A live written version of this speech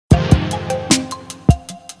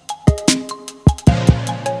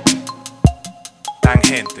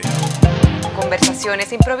gente.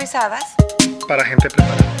 Conversaciones improvisadas para gente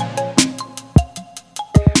preparada.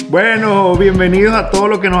 Bueno, bienvenidos a todos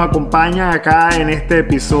los que nos acompañan acá en este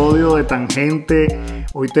episodio de Tangente.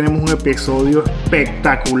 Hoy tenemos un episodio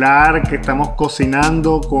espectacular que estamos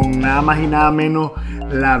cocinando con nada más y nada menos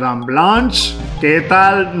la Blanche. ¿Qué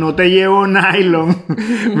tal? No te llevo nylon.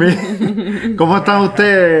 ¿Cómo están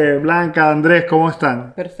ustedes, Blanca, Andrés? ¿Cómo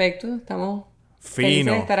están? Perfecto, estamos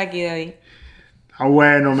felices de estar aquí, David.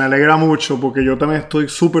 Bueno, me alegra mucho porque yo también estoy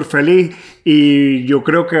súper feliz y yo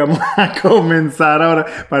creo que vamos a comenzar ahora.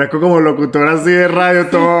 Parezco como locutor así de radio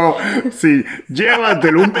todo. Sí,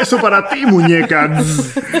 llévatelo, un beso para ti, muñeca.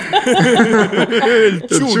 El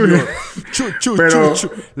chulo.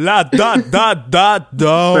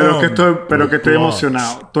 Pero que estoy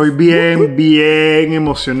emocionado. Estoy bien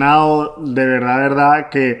emocionado. De verdad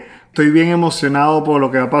que estoy bien emocionado por lo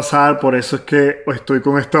que va a pasar, por eso es que estoy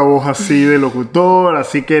con esta voz así de locutor,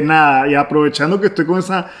 así que nada, y aprovechando que estoy con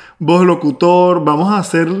esa voz de locutor, vamos a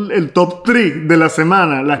hacer el top 3 de la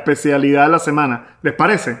semana, la especialidad de la semana. ¿Les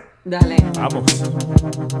parece? Dale. Vamos.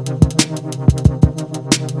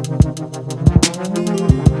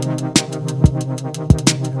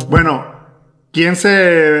 Bueno, ¿quién es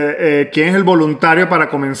el voluntario para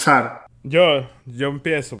comenzar? Yo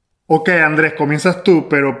empiezo. Ok, Andrés, comienzas tú,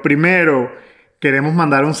 pero primero queremos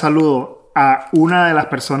mandar un saludo a una de las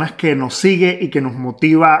personas que nos sigue y que nos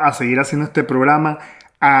motiva a seguir haciendo este programa,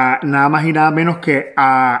 a nada más y nada menos que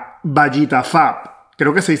a Vallita Fab.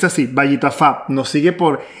 Creo que se dice así, Vallita Fab. Nos sigue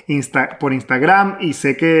por Instagram y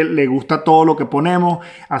sé que le gusta todo lo que ponemos,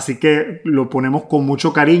 así que lo ponemos con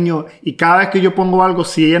mucho cariño y cada vez que yo pongo algo,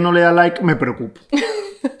 si ella no le da like, me preocupo.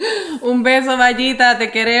 Un beso, Vallita, te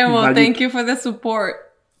queremos. Vallita. Thank you for the support.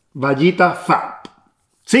 Vallita Fab.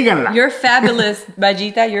 Síganla. You're fabulous,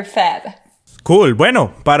 Vallita, you're fab. Cool.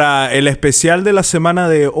 Bueno, para el especial de la semana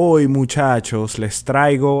de hoy, muchachos, les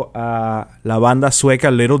traigo a la banda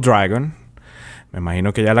sueca Little Dragon. Me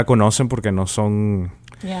imagino que ya la conocen porque no son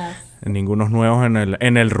ningunos nuevos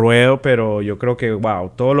en el ruedo, pero yo creo que,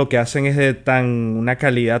 wow, todo lo que hacen es de una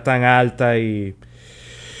calidad tan alta y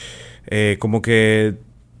como que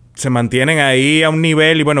se mantienen ahí a un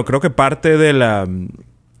nivel. Y bueno, creo que parte de la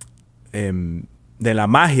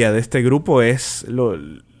magia de este grupo es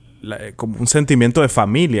como un sentimiento de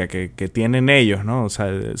familia que tienen ellos, ¿no? O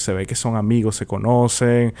sea, se ve que son amigos, se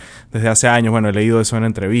conocen desde hace años. Bueno, he leído eso en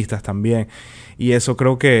entrevistas también. Y eso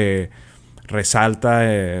creo que resalta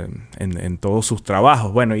en todos sus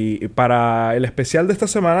trabajos. Bueno, y para el especial de esta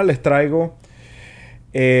semana les traigo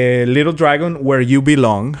Little Dragon, Where You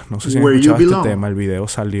Belong. No sé si han escuchado este tema. El video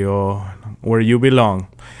salió Where You Belong.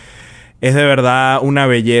 Es de verdad una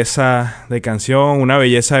belleza de canción, una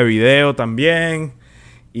belleza de video también.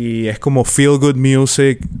 Y es como feel good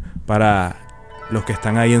music para los que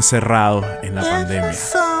están ahí encerrados en la pandemia.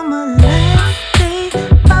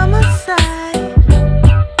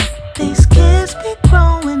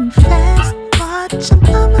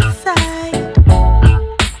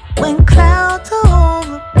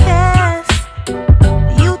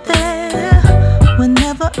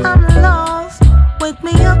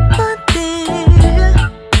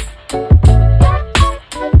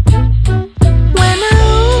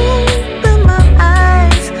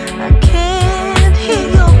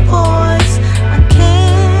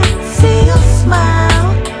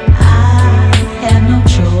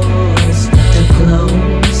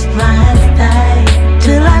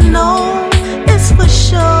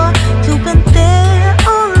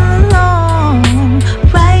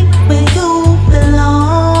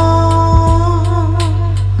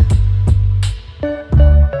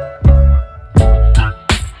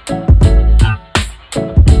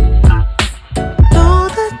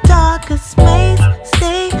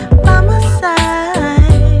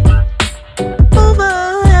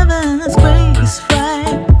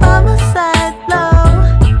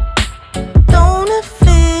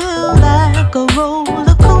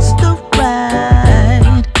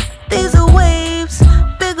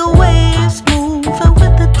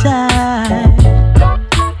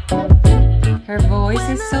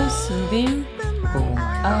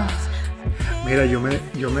 Mira, yo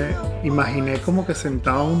me imaginé como que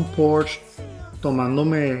sentado en un porche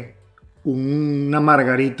tomándome una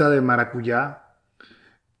margarita de maracuyá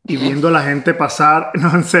y viendo a la gente pasar.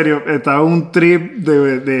 No, en serio, estaba en un trip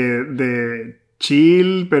de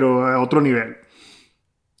chill, pero a otro nivel.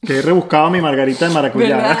 Que he rebuscado mi margarita de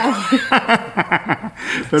maracuyá.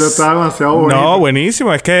 Pero estaba demasiado bonito. No,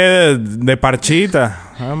 buenísimo. Es que de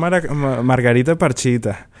parchita. Margarita de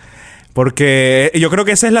parchita. Porque yo creo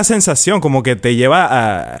que esa es la sensación. Como que te lleva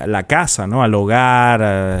a la casa, ¿no? Al hogar,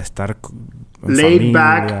 a estar Laid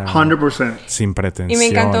back, familia, 100%. sin pretensión. Y me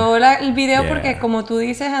encantó el video Yeah. porque como tú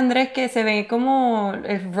dices, Andrés, que se ve como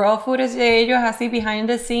el raw footage de ellos así behind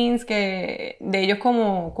the scenes, que de ellos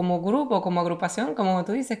como grupo, como agrupación, como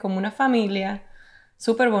tú dices, como una familia.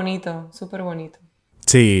 Súper bonito, súper bonito.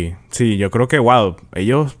 Sí, yo creo que, wow,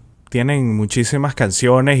 ellos tienen muchísimas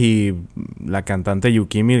canciones y la cantante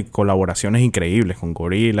Yukimi, colaboraciones increíbles con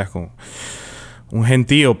Gorillaz, con un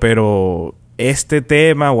gentío, pero este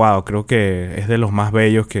tema, wow, creo que es de los más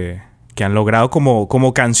bellos que han logrado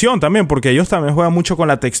como canción también, porque ellos también juegan mucho con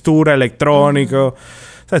la textura electrónica. O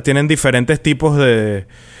sea, tienen diferentes tipos de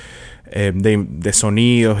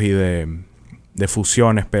sonidos y de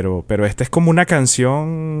fusiones, pero esta es como una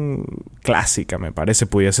canción clásica, me parece.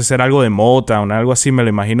 Pudiese ser algo de Motown, algo así, me lo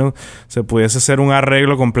imagino. Se pudiese ser un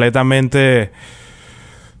arreglo completamente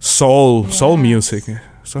soul music.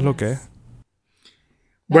 Eso es lo que es.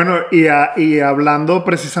 Bueno, y hablando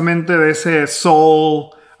precisamente de ese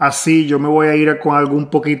soul así, yo me voy a ir con algo un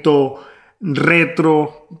poquito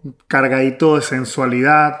retro, cargadito de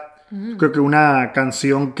sensualidad. Creo que una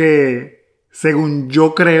canción que, según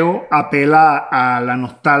yo creo, apela a la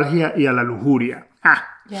nostalgia y a la lujuria. ¡Ah!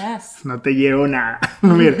 Yes. No te llevo nada.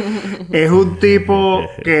 Mira, es un tipo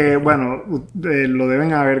que, bueno, lo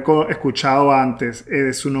deben haber escuchado antes.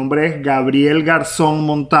 Su nombre es Gabriel Garzón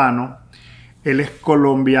Montano. Él es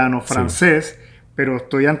colombiano-francés, pero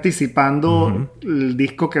estoy anticipando el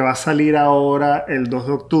disco que va a salir ahora el 2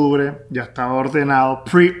 de octubre. Ya está ordenado,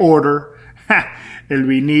 pre-order, el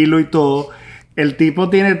vinilo y todo. El tipo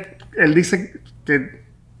él dice que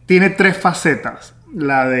tiene 3 facetas.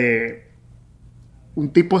 La de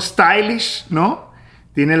un tipo stylish, ¿no?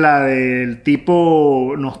 Tiene la del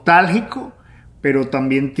tipo nostálgico, pero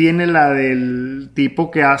también tiene la del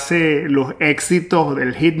tipo que hace los éxitos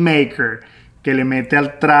del hitmaker, que le mete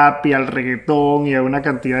al trap y al reggaetón y a una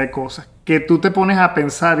cantidad de cosas. Que tú te pones a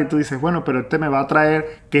pensar y tú dices, bueno, pero este me va a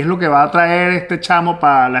traer, ¿qué es lo que va a traer este chamo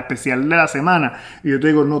para la especial de la semana? Y yo te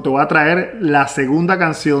digo, no, te voy a traer la segunda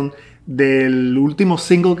canción del último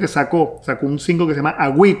single que sacó un single que se llama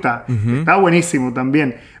Agüita. Está buenísimo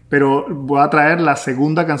también, pero voy a traer la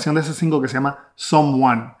segunda canción de ese single que se llama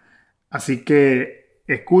Someone. Así que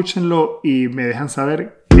escúchenlo y me dejan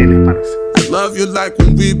saber qué les parece. I love you like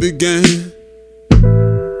when we began.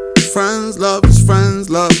 Friends,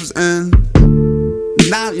 lovers, and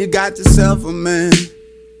now you got yourself a man.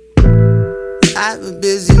 I've been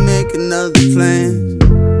busy making other plans.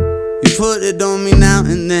 You put it on me now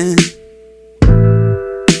and then.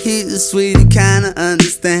 He's a sweetie, kinda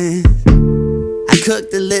understand. I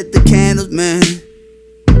cooked and lit the candles, man.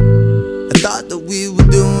 I thought that we were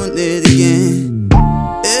doing it again.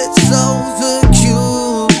 It's so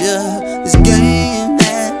peculiar, this game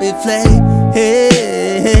that we play.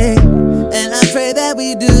 Hey, and I pray that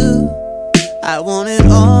we do. I want it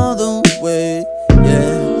all the way,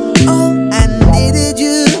 yeah. Oh, I needed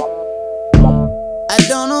you. I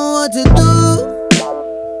don't know what to do.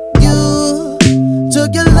 You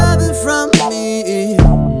took your loving from me,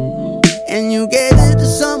 and you gave it to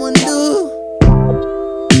someone new.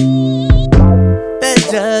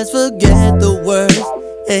 Let's just forget the words,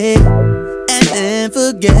 hey, and then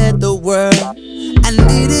forget the world. I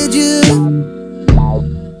needed you.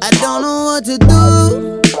 I don't know what to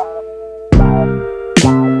do.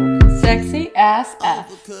 Sexy as F.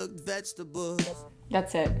 Overcooked vegetables.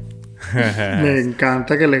 That's it. Me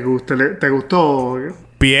encanta que les guste. ¿Te gustó?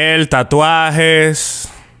 Piel, tatuajes,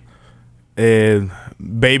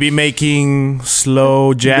 baby making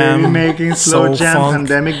slow jam, Baby making slow soul jam, funk.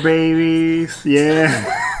 pandemic babies, yeah.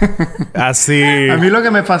 Así. A mí lo que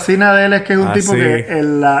me fascina de él es que es un tipo Así. que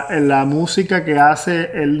en la música que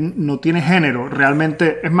hace, él no tiene género.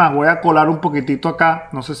 Realmente, es más, voy a colar un poquitito acá,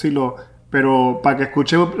 no sé si pero para que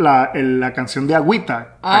escuche la canción de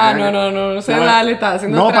Agüita. Ah, Para que- no se dale, está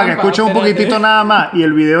haciendo No, para que trampa, escuche un espérate. poquitito nada más. Y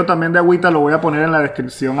el video también de Agüita lo voy a poner en la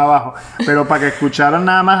descripción abajo. Pero para que escucharan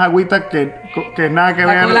nada más Agüita, que es nada que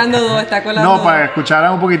ver. Está colando dos, está colando No, dos. para que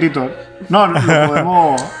escucharan un poquitito. No, lo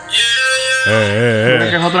podemos. Mira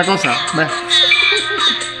que es otra cosa. Ve.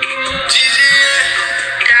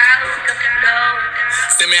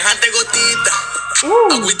 Semejante gotita,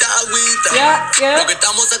 agüita. Yeah. Lo que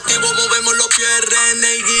estamos activos, movemos los pies,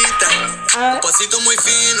 reneguita. Un pasito muy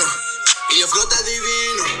fino y el flota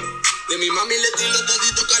divino. De mi mami le tiro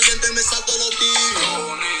todito caliente, me salto los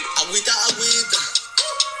tiros. Agüita,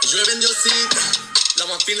 llueve en Diosita. La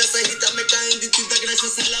más fina cejita me caen distintas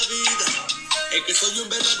gracias a la vida. Es que soy un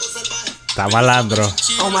berraco salvaje. Está malandro.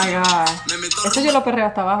 Oh my god. Eso yo lo perreo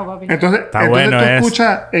hasta abajo, papi. Entonces bueno tú eso.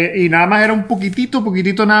 escuchas, y nada más era un poquitito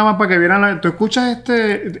nada más para que vieran. Tú escuchas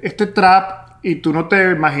este trap y tú no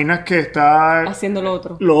te imaginas que está haciendo lo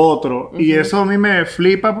otro. Y eso a mí me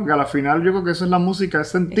flipa porque a la final yo creo que eso es la música, es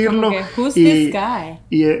sentirlo. Es como que, who's this guy?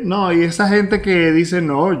 Y esa gente que dice,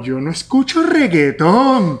 no, yo no escucho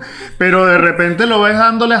reggaetón, pero de repente lo ves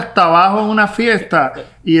dándole hasta abajo en una fiesta.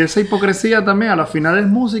 Y esa hipocresía también, a la final es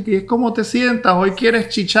música y es como te sientas. Hoy quieres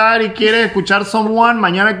chichar y quieres escuchar Someone,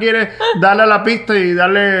 mañana quieres darle a la pista y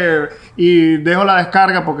dejo la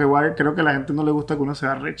descarga porque igual creo que a la gente no le gusta que uno se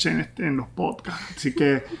arreche en los podcasts. Así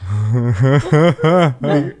que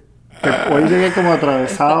hoy llegué como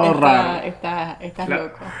atravesado raro. Estás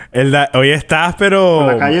loco. Hoy estás,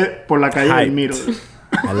 pero... Por la calle del Miro.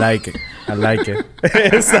 I like it.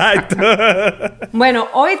 Exacto. Bueno,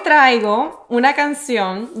 hoy traigo una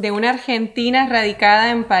canción de una argentina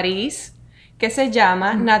radicada en París que se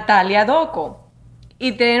llama Natalia Doco.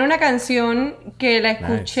 Y tiene una canción que la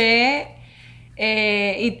escuché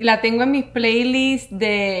y la tengo en mis playlists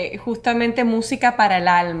de justamente música para el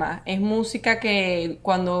alma. Es música que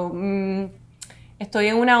cuando estoy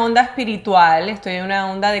en una onda espiritual, estoy en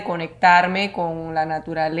una onda de conectarme con la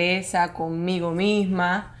naturaleza, conmigo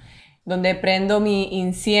misma, donde prendo mi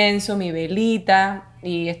incienso, mi velita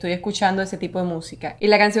y estoy escuchando ese tipo de música. Y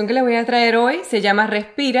la canción que les voy a traer hoy se llama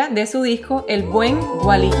Respira, de su disco El Buen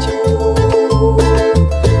Gualicho.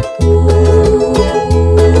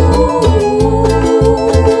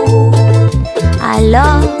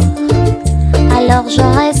 Alors je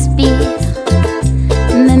respire,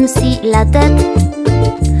 même si la tête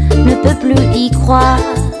ne peut plus y croire.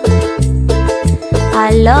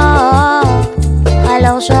 Alors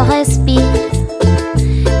je respire,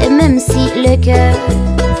 et même si le cœur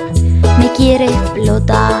me quiere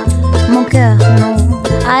explotar, mon cœur non.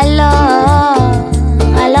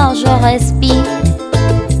 Alors je respire,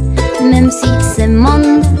 même si ce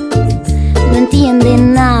monde no entiende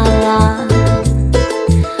nada.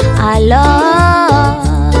 Alors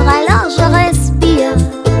je respire,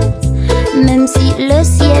 même si le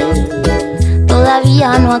ciel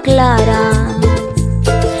todavía no aclara.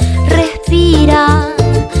 Respira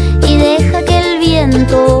y deja que el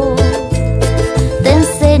viento te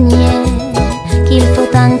enseñe qu'il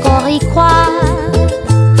faut encore y croire.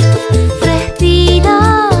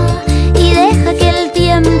 Respira y deja que el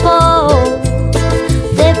tiempo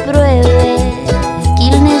te pruebe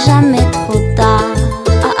qu'il n'est jamais trop tard.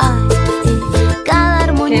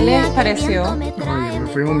 ¿Qué les pareció? Oye, me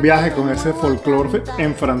fui en un viaje con ese folclore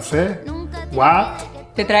en francés. ¡Guau!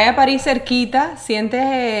 Te trae a París cerquita,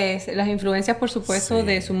 sientes las influencias, por supuesto,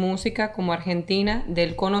 de su música como argentina,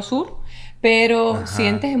 del Cono Sur, pero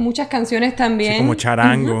sientes en muchas canciones también... Sí, como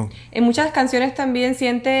charango. En muchas canciones también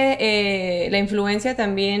sientes la influencia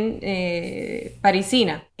también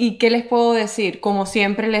parisina. ¿Y qué les puedo decir? Como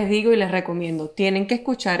siempre les digo y les recomiendo, tienen que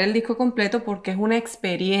escuchar el disco completo porque es una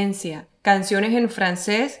experiencia. Canciones en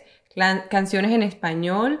francés, canciones en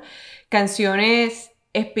español, canciones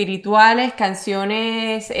espirituales,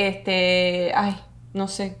 canciones, no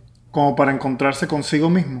sé. Como para encontrarse consigo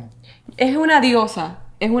mismo. Es una diosa,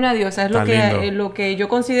 es lo que yo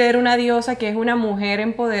considero una diosa, que es una mujer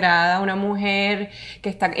empoderada, una mujer que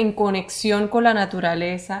está en conexión con la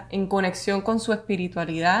naturaleza, en conexión con su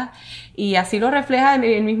espiritualidad, y así lo refleja en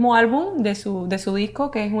el mismo álbum de su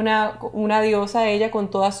disco, que es una diosa ella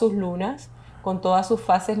con todas sus lunas, con todas sus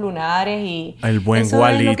fases lunares, y el buen eso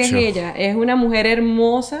Gualicho. Es lo que es ella, es una mujer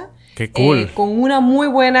hermosa, qué cool, con una muy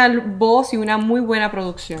buena voz y una muy buena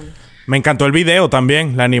producción. Me encantó el video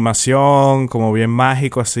también, la animación, como bien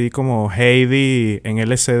mágico, así como Heidi en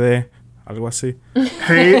LSD, algo así.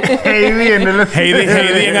 Heidi en LSD.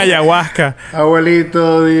 Heidi en ayahuasca.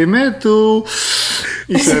 Abuelito, dime tú.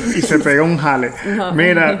 Y se pega un jale. No.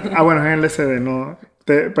 Mira, bueno, es en LSD, no.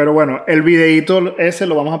 Pero bueno, el videíto ese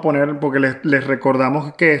lo vamos a poner porque les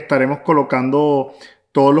recordamos que estaremos colocando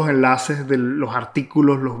todos los enlaces de los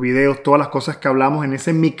artículos, los videos, todas las cosas que hablamos en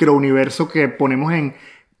ese microuniverso que ponemos en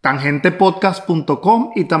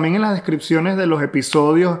tangentepodcast.com y también en las descripciones de los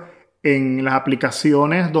episodios en las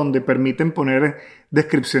aplicaciones donde permiten poner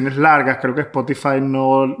descripciones largas. Creo que Spotify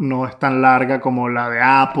no es tan larga como la de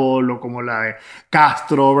Apple o como la de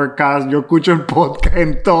Castro, Overcast. Yo escucho el podcast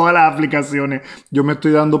en todas las aplicaciones. Yo me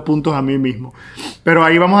estoy dando puntos a mí mismo. Pero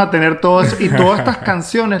ahí vamos a tener todas. Y todas estas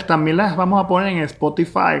canciones también las vamos a poner en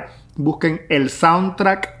Spotify. Busquen el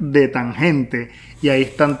soundtrack de Tangente. Y ahí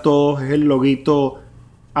están todos. Es el loguito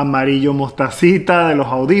amarillo mostacita de los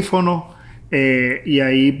audífonos. Y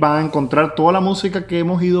ahí van a encontrar toda la música que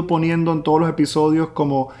hemos ido poniendo en todos los episodios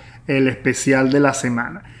como el especial de la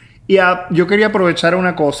semana. Y yo quería aprovechar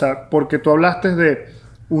una cosa, porque tú hablaste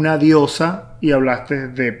una diosa y hablaste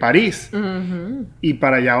de París. Y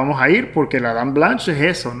para allá vamos a ir porque la Dame Blanche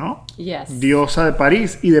es eso, ¿no? Yes. Diosa de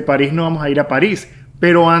París, y de París no vamos a ir a París.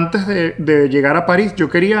 Pero antes de llegar a París, yo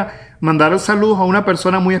quería mandar saludos a una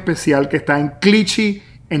persona muy especial que está en Clichy,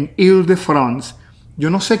 en Île-de-France. Yo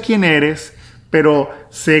no sé quién eres, pero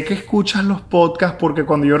sé que escuchas los podcasts porque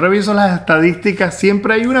cuando yo reviso las estadísticas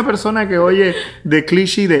siempre hay una persona que oye de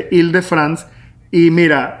Clichy, de Île-de-France. Y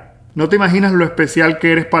mira, no te imaginas lo especial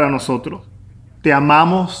que eres para nosotros. Te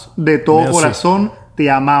amamos de todo Merci. corazón, te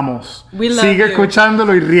amamos. We love Sigue you.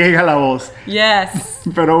 escuchándolo y riega la voz. Yes.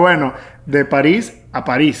 Pero bueno, de París a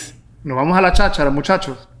París. Nos vamos a la cháchara,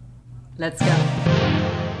 muchachos. Let's go.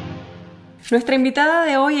 Nuestra invitada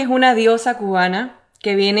de hoy es una diosa cubana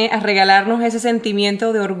que viene a regalarnos ese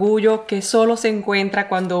sentimiento de orgullo que solo se encuentra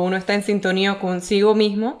cuando uno está en sintonía consigo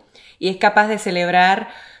mismo y es capaz de celebrar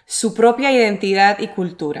su propia identidad y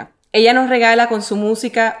cultura. Ella nos regala con su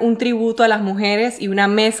música un tributo a las mujeres y una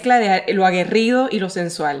mezcla de lo aguerrido y lo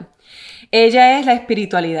sensual. Ella es la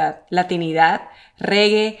espiritualidad, latinidad,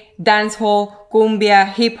 reggae, dancehall,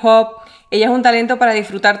 cumbia, hip hop. Ella es un talento para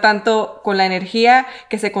disfrutar tanto con la energía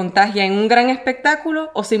que se contagia en un gran espectáculo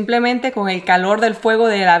o simplemente con el calor del fuego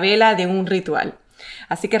de la vela de un ritual.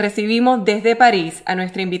 Así que recibimos desde París a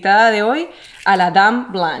nuestra invitada de hoy, a la Dame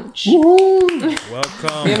Blanche.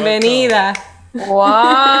 Welcome. Bienvenida.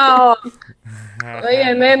 ¡Wow!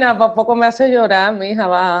 Oye, nena, por poco me hace llorar, mi hija.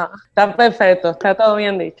 Va. Está perfecto, está todo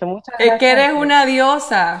bien dicho. Muchas gracias. Es que eres una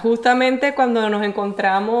diosa. Justamente cuando nos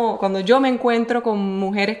encontramos, cuando yo me encuentro con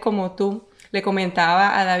mujeres como tú, le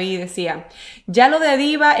comentaba a David, decía, ya lo de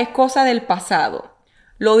diva es cosa del pasado.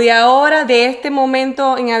 Lo de ahora, de este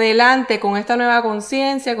momento en adelante, con esta nueva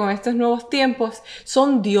conciencia, con estos nuevos tiempos,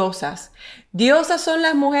 son diosas. Diosas son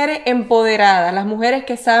las mujeres empoderadas, las mujeres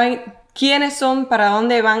que saben quiénes son, para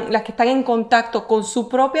dónde van, las que están en contacto con su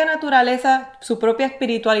propia naturaleza, su propia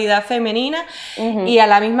espiritualidad femenina y a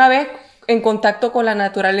la misma vez en contacto con la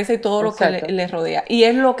naturaleza y todo lo que les rodea. Y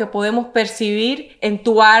es lo que podemos percibir en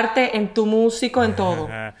tu arte, en tu músico, en todo.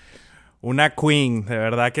 Una queen, de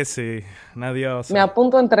verdad que sí. Una diosa. Me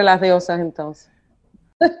apunto entre las diosas entonces.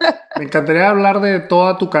 Me encantaría hablar de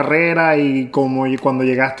toda tu carrera y cuando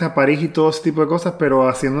llegaste a París y todo ese tipo de cosas, pero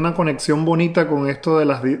haciendo una conexión bonita con esto de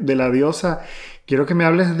la diosa, quiero que me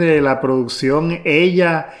hables de la producción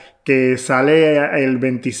Ella, que sale el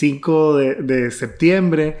 25 de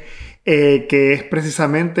septiembre, que es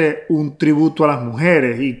precisamente un tributo a las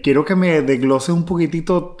mujeres. Y quiero que me desgloses un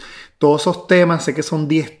poquitito todos esos temas. Sé que son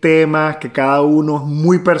 10 temas, que cada uno es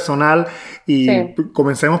muy personal. Y sí,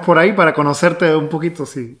 comencemos por ahí para conocerte un poquito,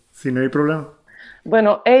 si no hay problema.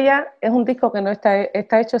 Bueno, Ella es un disco que no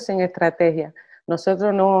está hecho sin estrategia.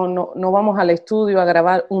 Nosotros no vamos al estudio a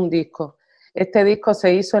grabar un disco. Este disco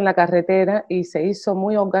se hizo en la carretera y se hizo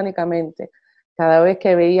muy orgánicamente. Cada vez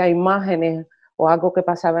que veía imágenes o algo que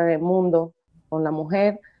pasaba en el mundo con la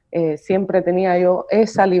mujer, siempre tenía yo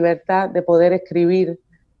esa libertad de poder escribir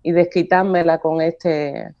y desquitármela con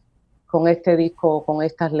este disco, con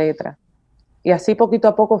estas letras. Y así poquito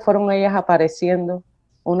a poco fueron ellas apareciendo,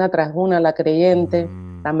 una tras una, la creyente,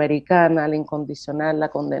 la americana, la incondicional, la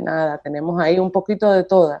condenada. Tenemos ahí un poquito de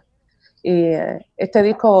todas. Y este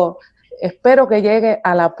disco espero que llegue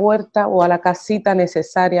a la puerta o a la casita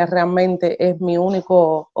necesaria, realmente es mi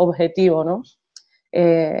único objetivo, ¿no?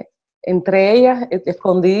 Entre ellas,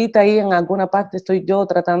 escondidita ahí en alguna parte, estoy yo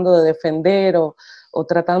tratando de defender o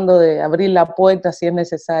tratando de abrir la puerta si es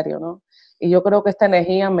necesario, ¿no? Y yo creo que esta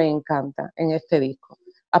energía me encanta en este disco.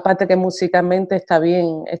 Aparte que musicalmente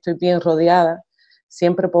estoy bien rodeada,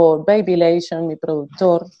 siempre por Baby Lation, mi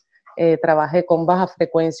productor. Trabajé con Baja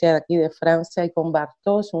Frecuencia de aquí de Francia y con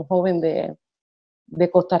Bartos, un joven de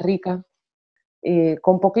Costa Rica.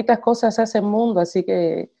 Con poquitas cosas se hace el mundo, así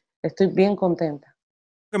que estoy bien contenta.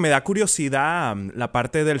 Me da curiosidad la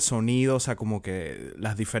parte del sonido, o sea, como que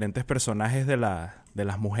las diferentes personajes de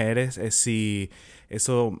las mujeres, si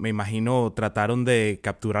eso, me imagino, trataron de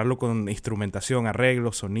capturarlo con instrumentación,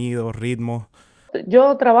 arreglos, sonidos, ritmos.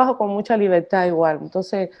 Yo trabajo con mucha libertad igual,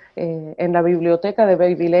 entonces en la biblioteca de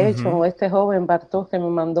Baby Lechon, este joven Bartos que me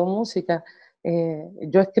mandó música,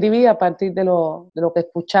 yo escribí a partir de lo que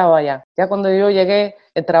escuchaba allá. Ya cuando yo llegué,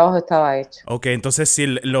 el trabajo estaba hecho. Ok, entonces sí,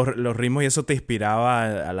 los ritmos y eso te inspiraba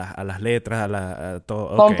a las letras, a todo.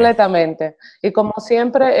 Okay. Completamente. Y como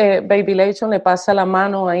siempre, Baby Lechon le pasa la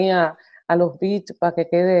mano ahí a los beats para que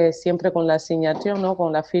quede siempre con la asignación, ¿no?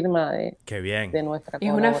 Con la firma de nuestra colaboración.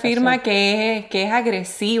 Es una firma que es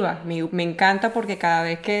agresiva. Me encanta porque cada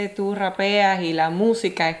vez que tú rapeas y la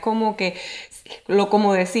música es como que,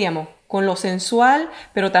 como decíamos, con lo sensual,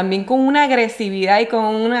 pero también con una agresividad y con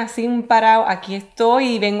un parado, aquí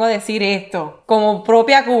estoy y vengo a decir esto, como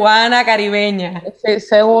propia cubana caribeña. Sí,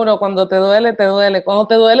 seguro, cuando te duele, te duele. Cuando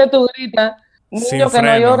te duele, tú gritas. Niño que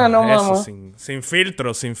no llora, no vamos. Sin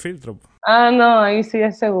filtro, sin filtro. Ah, no, ahí sí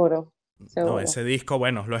es seguro. No, ese disco,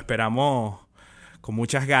 bueno, lo esperamos con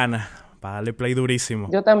muchas ganas para darle play durísimo.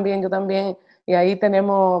 Yo también. Y ahí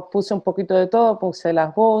puse un poquito de todo, puse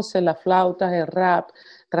las voces, las flautas, el rap.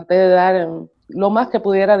 Traté de dar lo más que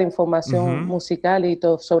pudiera de información musical y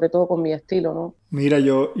todo, sobre todo con mi estilo, ¿no? Mira,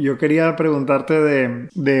 yo quería preguntarte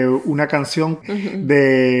de una canción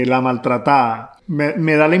de La Maltratada.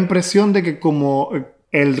 Me da la impresión de que como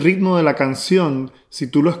el ritmo de la canción, si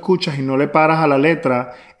tú lo escuchas y no le paras a la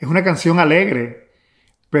letra, es una canción alegre,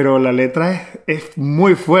 pero la letra es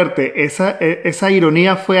muy fuerte. Esa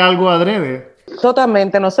ironía fue algo adrede.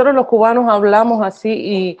 Totalmente. Nosotros los cubanos hablamos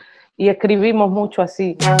así y escribimos mucho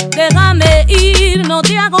así. Déjame ir, no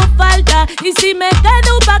te hago falta. Y si me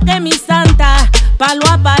quedo pa' que mi santa, palo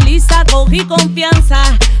a paliza cogí confianza.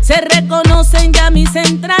 Se reconocen ya mis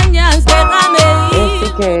entrañas. Déjame ir.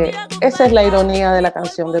 Así que esa es la ironía de la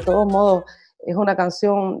canción. De todos modos, es una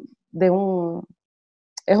canción es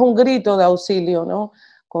un grito de auxilio, ¿no?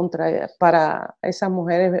 Para esas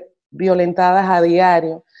mujeres violentadas a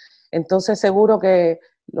diario. Entonces seguro que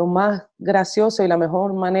lo más gracioso y la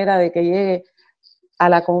mejor manera de que llegue a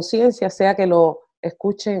la conciencia sea que lo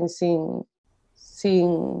escuchen sin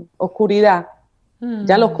oscuridad.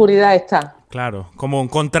 Ya la oscuridad está. Claro, como un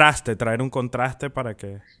contraste, traer un contraste para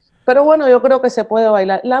que... Pero bueno, yo creo que se puede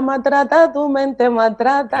bailar. La maltrata, tu mente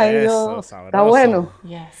maltrata. Eso, sabroso. Está bueno.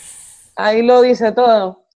 Yes. Ahí lo dice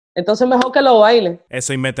todo. Entonces mejor que lo bailen.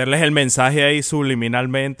 Eso, y meterles el mensaje ahí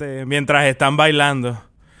subliminalmente mientras están bailando.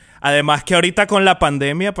 Además que ahorita con la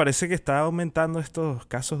pandemia parece que está aumentando estos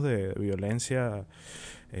casos de violencia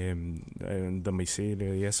en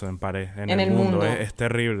domicilio y eso en el mundo. Es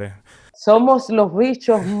terrible. Somos los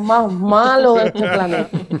bichos más malos de este planeta.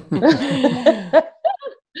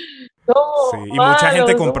 Sí, y mucha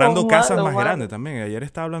gente comprando casas más grandes también. Ayer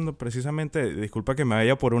estaba hablando precisamente, disculpa que me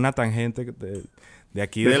vaya por una tangente de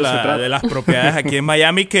aquí, de las propiedades aquí en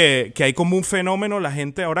Miami, que hay como un fenómeno, la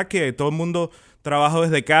gente ahora que todo el mundo trabaja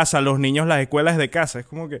desde casa, los niños las escuelas desde casa, es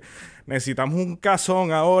como que necesitamos un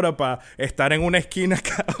casón ahora para estar en una esquina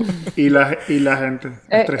acá. Y la gente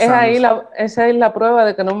esa es la prueba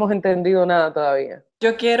de que no hemos entendido nada todavía.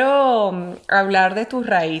 Yo quiero hablar de tus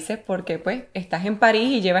raíces porque pues estás en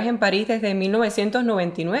París y llevas en París desde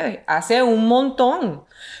 1999, hace un montón.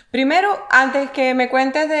 Primero, antes que me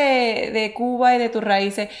cuentes de Cuba y de tus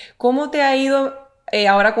raíces, ¿cómo te ha ido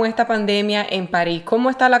ahora con esta pandemia en París? ¿Cómo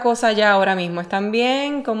está la cosa allá ahora mismo? ¿Están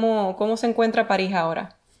bien? ¿Cómo se encuentra París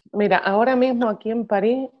ahora? Mira, ahora mismo aquí en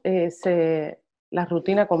París la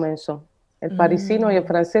rutina comenzó. El parisino y el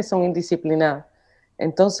francés son indisciplinados.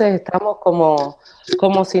 Entonces estamos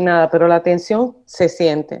como si nada, pero la tensión se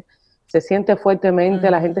siente fuertemente.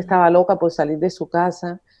 La gente estaba loca por salir de su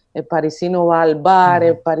casa. El parisino va al bar,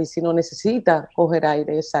 el parisino necesita coger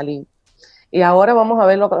aire y salir. Y ahora vamos a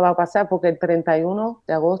ver lo que va a pasar, porque el 31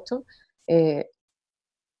 de agosto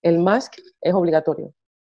el mask es obligatorio.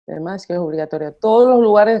 El mask es obligatorio. Todos los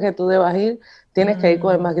lugares que tú debas ir, tienes que ir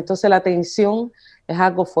con el mask. Entonces la tensión es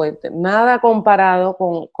algo fuerte. Nada comparado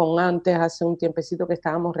con antes, hace un tiempecito que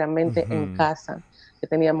estábamos realmente en casa, que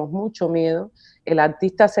teníamos mucho miedo. El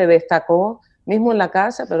artista se destacó mismo en la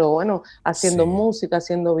casa, pero bueno, haciendo música,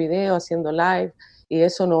 haciendo video, haciendo live, y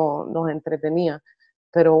eso nos entretenía.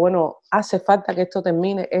 Pero bueno, hace falta que esto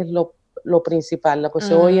termine, es lo principal, lo que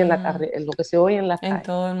se oye en la lo que se oye en las calles. En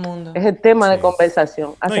todo el mundo. Es el tema de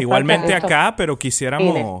conversación. No, igualmente acá, pero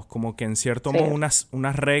quisiéramos como que en cierto modo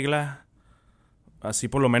unas reglas, así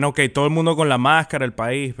por lo menos que todo el mundo con la máscara, el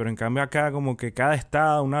país, pero en cambio acá como que cada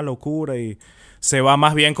estado una locura y se va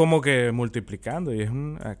más bien como que multiplicando y es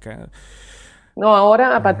acá... No,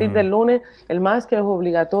 ahora a partir del lunes el mask es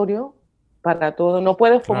obligatorio para todo. No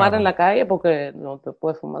puedes fumar en la calle porque no te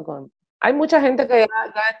puedes fumar con... Hay mucha gente que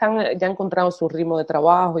ya ha encontrado su ritmo de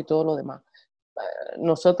trabajo y todo lo demás.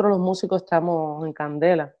 Nosotros los músicos estamos en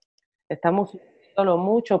candela. Estamos sufriendo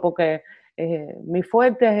mucho porque mi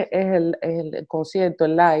fuerte es el concierto,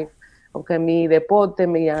 el live. Porque mi deporte,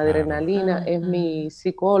 mi adrenalina, es mi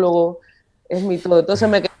psicólogo, es mi todo. Entonces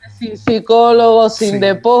me quedé sin psicólogo, sin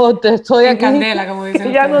deporte, estoy aquí. En candela, como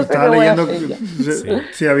dicen. Ya no sé qué voy a hacer.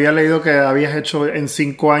 Sí, había leído que habías hecho en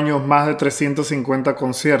 5 años más de 350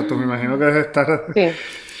 conciertos. Me imagino que debes estar... Sí.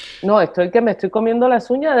 No, me estoy comiendo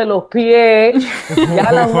las uñas de los pies.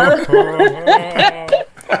 Ya las manos...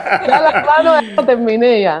 ya las manos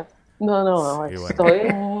terminé ya. No, Sí, bueno. estoy...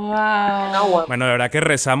 Wow. agua. Bueno, de verdad que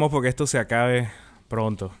rezamos porque esto se acabe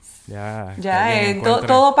pronto. Ya, que Ya, alguien encuentre...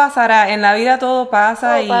 todo pasará. En la vida todo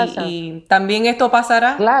pasa Todo pasa. y también esto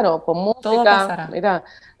pasará. Claro, con Todo música, pasará. mira,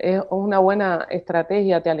 es una buena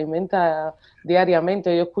estrategia, te alimenta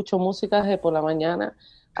diariamente. Yo escucho música desde por la mañana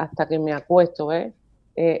hasta que me acuesto, ¿ves?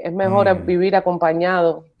 Es mejor vivir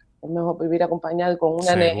acompañado, es mejor vivir acompañado y con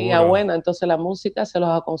una energía Seguro. buena. Entonces la música se los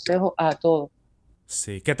aconsejo a todos.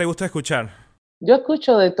 Sí. ¿Qué te gusta escuchar? Yo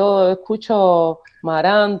escucho de todo, escucho Mar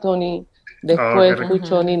Anthony, después qué rico.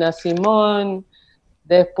 escucho Nina Simone,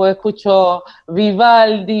 después escucho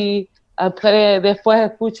Vivaldi, después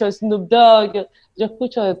escucho Snoop Dogg, yo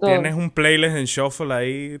escucho de todo. ¿Tienes un playlist en shuffle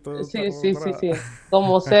ahí? Todo, Sí, todo?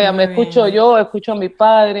 como sea, me Muy escucho bien. yo, escucho a mi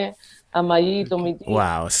padre, a Mayito, mi tía.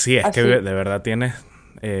 Wow, sí, es que Así. de verdad tienes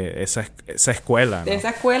esa escuela, ¿no? De esa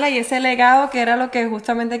escuela y ese legado que era lo que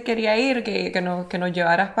justamente quería ir, que nos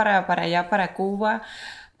llevaras para allá, para Cuba,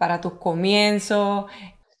 para tus comienzos.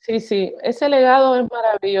 Sí, ese legado es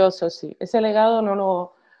maravilloso, sí. Ese legado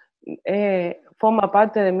forma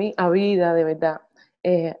parte de mí a vida, de verdad.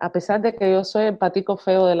 A pesar de que yo soy el patico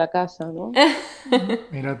feo de la casa, ¿no?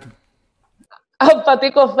 Mira tú. Al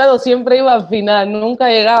patico feo siempre iba al final, nunca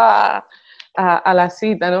llegaba a la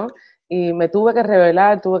cita, ¿no? Y me tuve que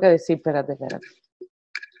revelar, tuve que decir, espérate.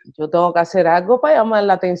 Yo tengo que hacer algo para llamar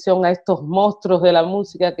la atención a estos monstruos de la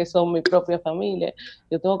música que son mi propia familia.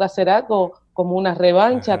 Yo tengo que hacer algo como una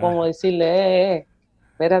revancha, como decirle,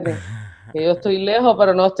 espérate, que yo estoy lejos,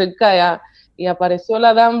 pero no estoy callada. Y apareció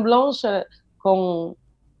la Dame Blanche con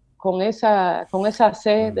esa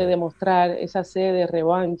sed de demostrar, esa sed de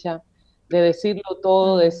revancha, de decirlo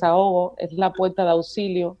todo, de desahogo. Es la puerta de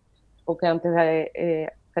auxilio, porque antes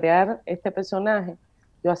de crear este personaje,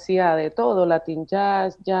 yo hacía de todo, Latin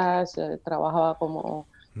jazz, trabajaba como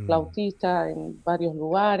flautista en varios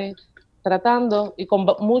lugares, tratando, y con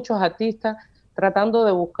muchos artistas, tratando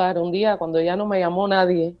de buscar un día, cuando ya no me llamó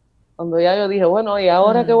nadie, cuando ya yo dije, bueno, ¿y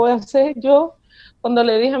ahora qué voy a hacer yo? Cuando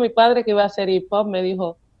le dije a mi padre que iba a hacer hip hop, me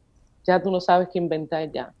dijo, ya tú no sabes qué inventar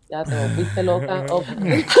ya te volviste loca.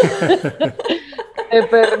 Te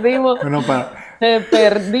perdimos, Bueno, te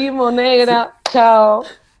perdimos, negra, chao.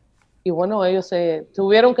 Y bueno, ellos se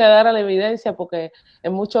tuvieron que dar a la evidencia porque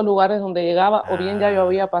en muchos lugares donde llegaba, o bien ya yo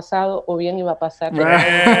había pasado, o bien iba a pasar. Yes,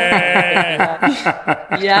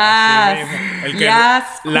 El que, yes,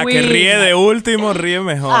 la que queen. ríe de último ríe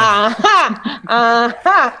mejor.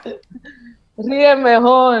 Ajá. Ríe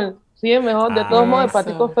mejor. De todos modos, el eso.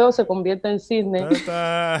 patico feo se convierte en cisne. Qué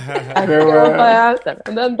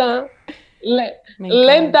Me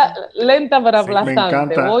Lenta pero Sí, me aplastante,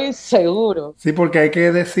 encanta. voy seguro. Sí, porque hay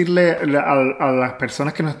que decirle a las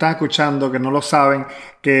personas que nos están escuchando, que no lo saben,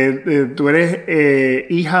 que tú eres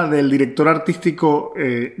hija del director artístico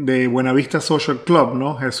de Buenavista Social Club,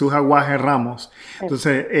 ¿no? Jesús Aguaje Ramos.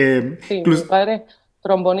 Entonces, Sí, mi padre es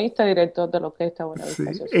trombonista y director de la orquesta Buenavista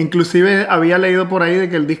sí. Social. Inclusive había leído por ahí de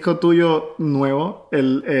que el disco tuyo nuevo,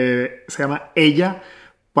 se llama Ella,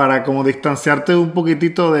 para como distanciarte un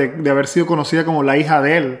poquitito de haber sido conocida como la hija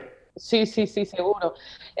de él. Sí, seguro.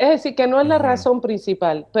 Es decir, que no es la razón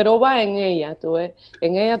principal, pero va en ella, tú ves.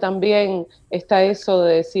 En ella también está eso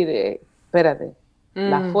de decir, espérate,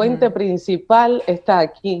 la fuente principal está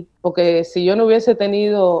aquí, porque si yo no hubiese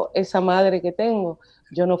tenido esa madre que tengo,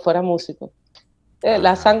 yo no fuera músico.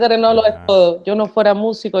 La sangre no lo es todo. Yo no fuera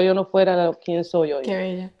músico, yo no fuera quien soy hoy. Qué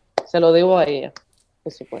bella. Se lo debo a ella,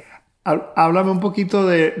 por supuesto. Háblame un poquito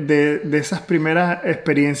de esas primeras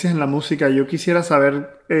experiencias en la música. Yo quisiera saber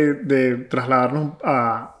de trasladarnos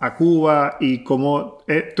a Cuba y cómo...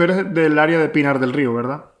 tú eres del área de Pinar del Río,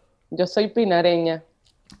 ¿verdad? Yo soy pinareña.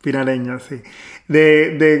 Pinareña, sí.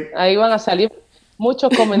 Ahí van a salir muchos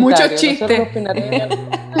comentarios. Muchos chistes. Nosotros los pinareños...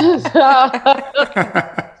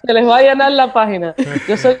 Se les va a llenar la página.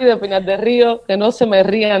 Yo soy de Pinar del Río, que no se me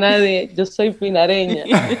ría nadie. Yo soy pinareña.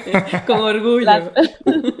 Con orgullo.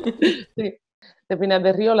 Sí. De Pinar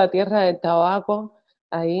del Río, la tierra del tabaco.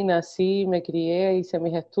 Ahí nací, me crié, hice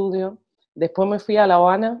mis estudios. Después me fui a La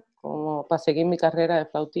Habana para seguir mi carrera de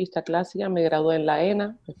flautista clásica. Me gradué en la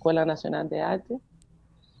ENA, Escuela Nacional de Arte.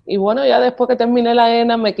 Y bueno, ya después que terminé la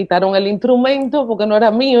ENA me quitaron el instrumento porque no era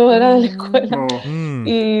mío, era de la escuela. No.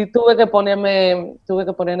 Y tuve que ponerme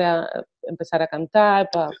a empezar a cantar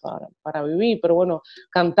para vivir, pero bueno,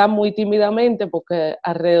 cantar muy tímidamente porque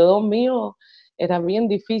alrededor mío era bien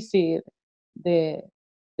difícil de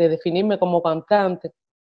definirme como cantante.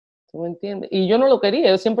 ¿Tú me entiendes? Y yo no lo quería,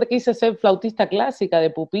 yo siempre quise ser flautista clásica de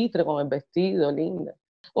pupitre con el vestido, linda.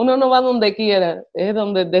 Uno no va donde quiera, es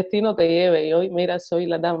donde el destino te lleve. Y hoy, mira, soy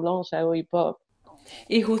la Dame Blanche, hago hip hop.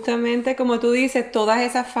 Y justamente como tú dices, todas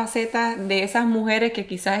esas facetas de esas mujeres que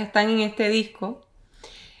quizás están en este disco,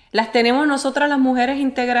 las tenemos nosotras las mujeres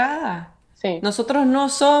integradas. Sí. Nosotros no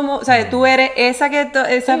somos, o sea, tú eres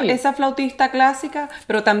Sí. esa flautista clásica,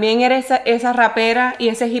 pero también eres esa rapera y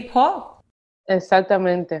ese hip hop.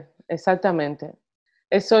 Exactamente.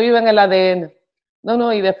 Eso iba en el ADN.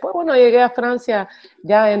 No, y después, bueno, llegué a Francia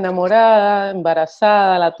ya enamorada,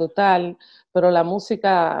 embarazada, la total, pero la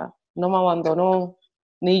música no me abandonó,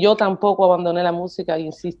 ni yo tampoco abandoné la música,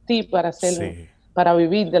 insistí para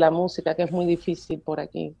vivir de la música, que es muy difícil por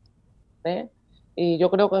aquí, ¿eh? Y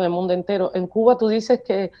yo creo que en el mundo entero. En Cuba tú dices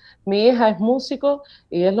que mi hija es músico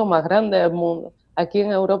y es lo más grande del mundo. Aquí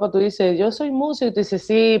en Europa tú dices, yo soy músico, y tú dices,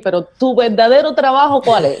 sí, pero tu verdadero trabajo,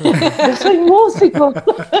 ¿cuál es? Yo soy músico.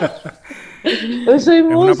 Yo soy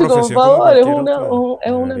músico, por favor, es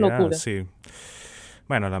una locura. Sí.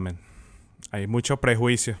 Bueno, hay mucho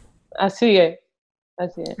prejuicio. Así es.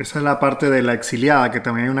 Esa es la parte de La Exiliada, que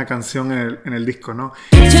también hay una canción en el disco, ¿no?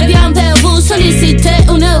 Je viens vers vous solliciter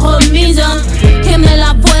una remise, que me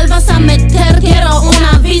la vuelvas a meter, quiero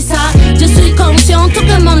una visa. Yo soy consciente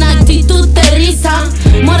que mon actitud te riza,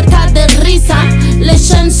 muerta de risa, les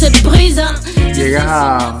chaînes se brisan. Llegas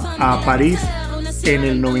a París en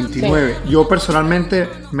el 99. Sí. Yo personalmente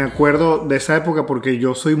me acuerdo de esa época porque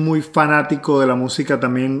yo soy muy fanático de la música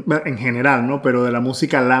también en general, ¿no? Pero de la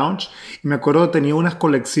música lounge. Y me acuerdo que tenía unas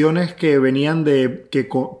colecciones que venían que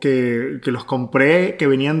los compré, que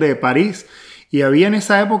venían de París. Y había en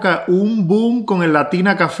esa época un boom con el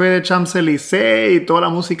Latina Café de Champs-Élysées y toda la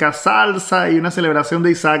música salsa y una celebración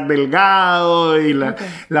de Isaac Delgado y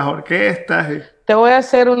las orquestas. Te voy a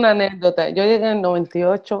hacer una anécdota. Yo llegué en el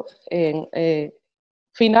 98,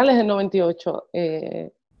 finales del 98,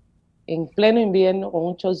 en pleno invierno, con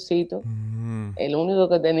un chorcito, el único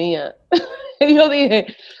que tenía. Y yo dije,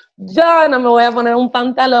 ya no me voy a poner un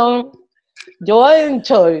pantalón, yo voy en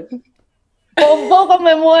short. Por poco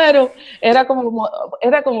me muero. Era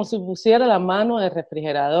como si pusiera la mano en el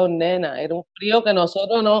refrigerador, nena. Era un frío que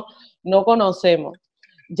nosotros no conocemos.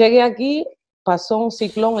 Llegué aquí, pasó un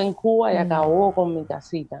ciclón en Cuba y acabó con mi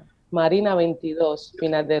casita. Marina 22,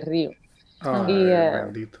 Pinar del Río.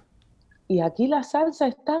 Y aquí la salsa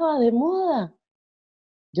estaba de moda.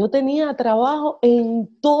 Yo tenía trabajo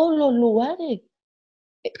en todos los lugares.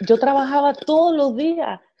 Yo trabajaba todos los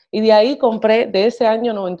días. Y de ahí compré, de ese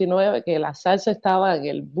año 99, que la salsa estaba en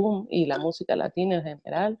el boom y la música latina en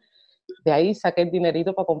general, de ahí saqué el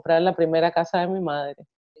dinerito para comprar la primera casa de mi madre,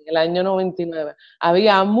 en el año 99.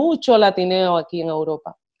 Había mucho latineo aquí en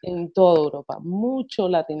Europa, en toda Europa, mucho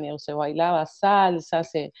latineo. Se bailaba salsa,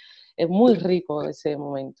 es muy rico ese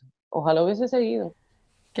momento. Ojalá hubiese seguido.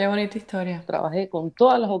 Qué bonita historia. Trabajé con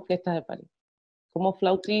todas las orquestas de París, como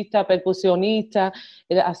flautista, percusionista,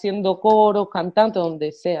 haciendo coros, cantante,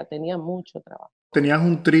 donde sea, tenía mucho trabajo. Tenías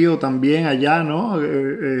un trío también allá, ¿no?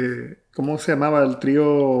 ¿Cómo se llamaba el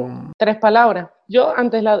trío? 3 palabras. Yo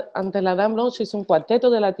antes la Dame Blanche hice un cuarteto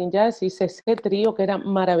de Latin Jazz, hice ese trío que era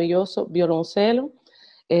maravilloso, violoncelo,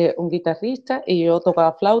 un guitarrista, y yo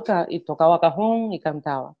tocaba flauta y tocaba cajón y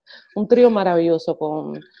cantaba. Un trío maravilloso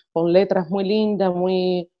con letras muy lindas,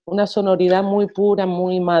 una sonoridad muy pura,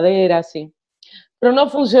 muy madera, así. Pero no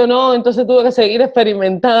funcionó, entonces tuve que seguir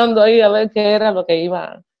experimentando ahí a ver qué era lo que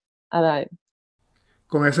iba a dar.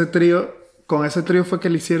 Con ese trío fue que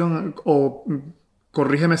le hicieron, o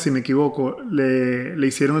corrígeme si me equivoco, le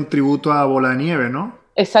hicieron un tributo a Bola de Nieve, ¿no?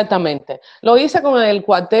 Exactamente. Lo hice con el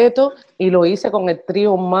cuarteto y lo hice con el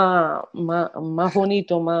trío más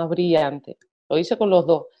bonito, más brillante. Lo hice con los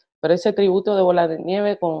dos, pero ese tributo de Bola de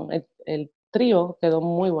Nieve con el trío quedó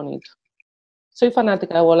muy bonito. Soy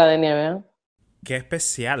fanática de Bola de Nieve, ¿eh? Qué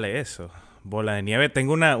especial es eso, Bola de Nieve.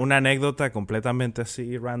 Tengo una anécdota completamente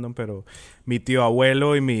así random, pero mi tío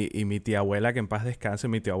abuelo y mi tía abuela, que en paz descanse,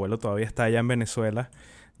 mi tío abuelo todavía está allá en Venezuela,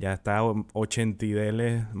 ya está 80 y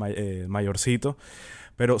dele, mayorcito,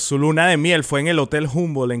 pero su luna de miel fue en el Hotel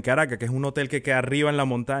Humboldt en Caracas, que es un hotel que queda arriba en la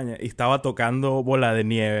montaña, y estaba tocando Bola de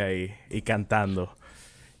Nieve ahí y cantando.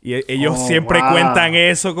 Y ellos siempre cuentan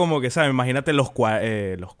eso como que, ¿sabes? Imagínate los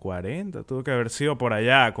 40, tuvo que haber sido por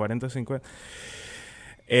allá, 40, 50.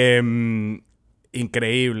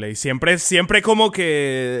 Increíble. Y siempre como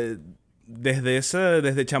que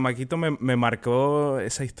desde chamaquito me marcó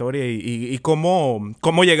esa historia. Y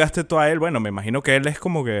cómo llegaste tú a él. Bueno, me imagino que él es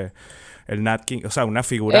como que el Nat King, o sea, una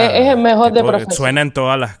figura. Es el mejor de profesores. Suena en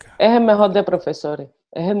todas las... Es el mejor de profesores.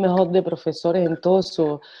 Es el mejor de profesores en todo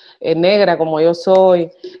su... negra como yo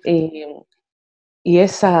soy. Y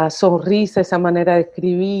esa sonrisa, esa manera de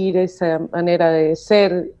escribir, esa manera de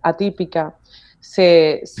ser atípica,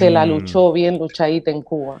 se la luchó bien luchadita en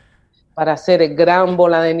Cuba para ser el gran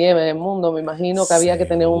bola de nieve del mundo. Me imagino que había que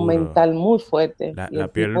tener un Seguro. mental muy fuerte. Y La el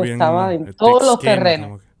piel tipo bien estaba en thick todos los skin, terrenos.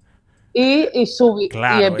 como que... Y el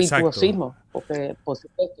Claro, exacto. virtuosismo, porque por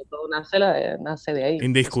supuesto todo nace de ahí. Por supuesto,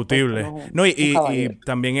 Indiscutible. No, un caballero.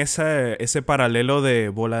 también ese paralelo de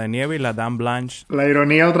Bola de Nieve y la Dame Blanche. La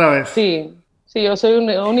ironía otra vez. Sí, sí, yo soy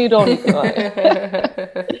un irónico.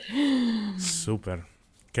 Súper.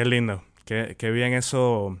 Qué lindo. Qué bien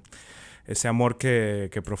eso, ese amor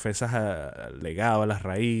que profesas al legado, a las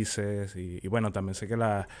raíces. Y bueno, también sé que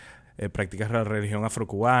practicas la religión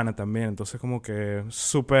afrocubana también. Entonces como que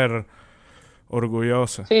súper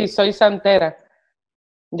orgullosa. Sí, soy santera.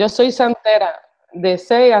 Yo soy santera de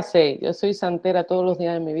 6 a 6. Yo soy santera todos los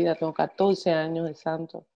días de mi vida. Tengo 14 años de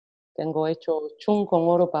santo. Tengo hecho chun con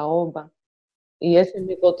oro paoba. Y ese es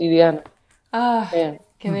mi cotidiano. Ah, Eh,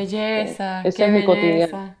 qué belleza, Ese qué es mi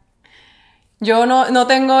cotidiano. belleza. Yo no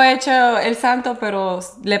tengo hecho el santo, pero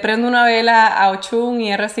le prendo una vela a Ochun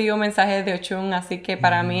y he recibido mensajes de Ochun, así que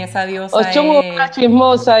para mí esa diosa Ochun es una es...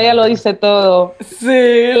 chismosa, ella lo dice todo.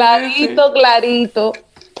 Sí, Clarito, clarito. Yo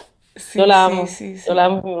sí, la sí, amo. sí, Yo la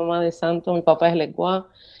sí. amo, mi mamá de santo, mi papá es leguá.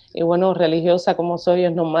 Y bueno, religiosa como soy,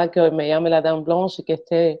 es normal que hoy me llame la Dame Blanche y que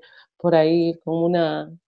esté por ahí como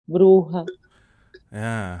una bruja, Y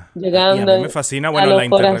a llegando mí me fascina, a bueno, la los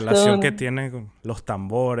interrelación que corazones. tiene con los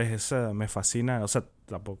tambores, esa me fascina. O sea,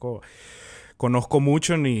 tampoco conozco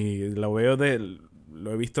mucho ni lo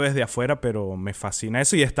he visto desde afuera, pero me fascina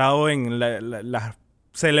eso y he estado en las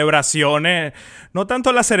celebraciones, no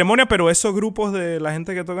tanto la ceremonia, pero esos grupos de la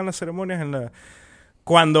gente que toca en las ceremonias,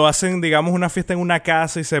 cuando hacen, digamos, una fiesta en una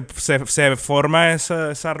casa y se forma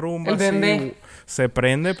esa rumba El así, bembé. se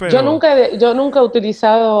prende, Yo pero... nunca, yo nunca he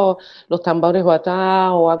utilizado los tambores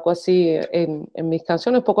batá o algo así en mis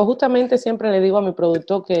canciones, porque justamente siempre le digo a mi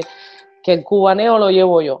productor que el cubaneo lo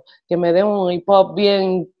llevo yo, que me dé un hip hop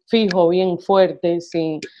bien fijo, bien fuerte,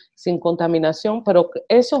 sin contaminación, pero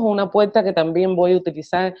eso es una puerta que también voy a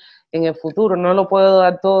utilizar en el futuro. No lo puedo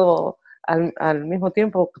dar todo al mismo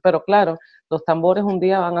tiempo, pero claro, los tambores un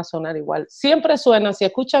día van a sonar igual. Siempre suena, si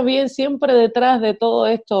escuchas bien, siempre detrás de todo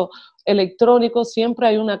esto electrónico, siempre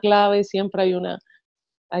hay una clave, siempre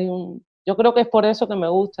yo creo que es por eso que me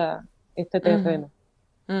gusta este terreno.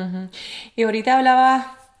 Ujú. Y ahorita hablabas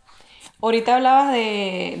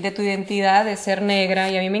de tu identidad, de ser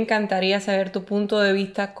negra, y a mí me encantaría saber tu punto de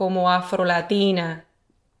vista como afrolatina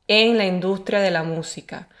en la industria de la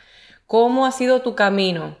música. ¿Cómo ha sido tu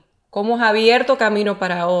camino? ¿Cómo has abierto camino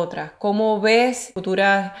para otras? ¿Cómo ves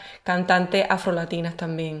futuras cantantes afrolatinas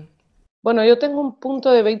también? Bueno, yo tengo un punto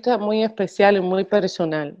de vista muy especial y muy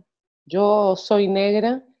personal. Yo soy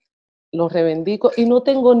negra, lo reivindico y no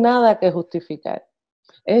tengo nada que justificar.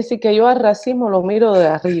 Es decir, que yo al racismo lo miro de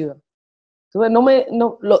arriba. Tú ves,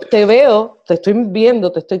 te veo, te estoy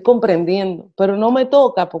viendo, te estoy comprendiendo, pero no me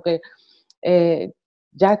toca porque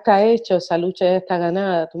ya está hecho, esa lucha ya está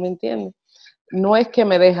ganada, ¿tú me entiendes? No es que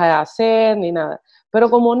me deja de hacer ni nada, pero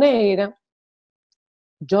como negra,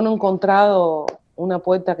 yo no he encontrado una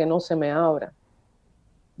puerta que no se me abra.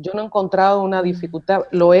 Yo no he encontrado una dificultad,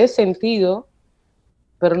 lo he sentido,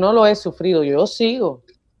 pero no lo he sufrido. Yo sigo,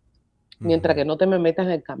 mientras que no te me metas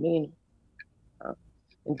en el camino.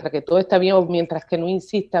 Mientras que todo está bien o mientras que no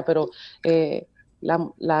insista, pero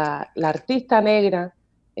la artista negra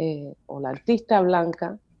o la artista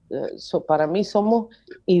blanca, para mí somos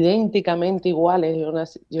idénticamente iguales.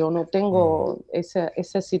 Yo no tengo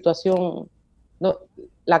esa situación. No,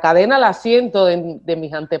 la cadena la siento de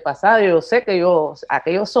mis antepasados. Yo sé que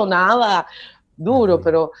aquello sonaba duro,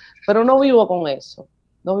 pero no vivo con eso.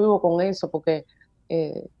 No vivo con eso porque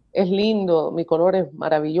es lindo, mi color es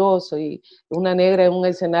maravilloso y una negra en un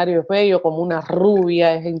escenario es bello, como una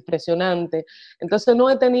rubia es impresionante. Entonces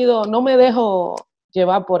no me dejo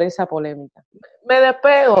llevar por esa polémica. Me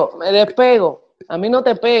despego. A mí no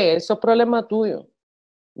te pegues, eso es problema tuyo,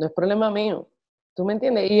 no es problema mío. ¿Tú me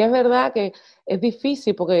entiendes? Y es verdad que es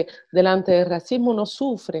difícil porque delante del racismo uno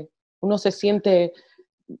sufre, uno se siente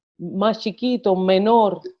más chiquito,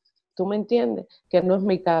 menor, ¿tú me entiendes? Que no es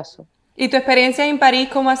mi caso. ¿Y tu experiencia en París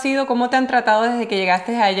cómo ha sido? ¿Cómo te han tratado desde que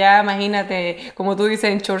llegaste allá? Imagínate, como tú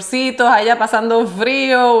dices, en chorcitos, allá pasando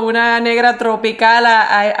frío, una negra tropical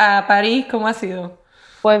a París, ¿cómo ha sido?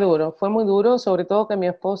 Fue duro, fue muy duro, sobre todo que mi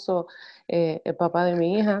esposo, el papá de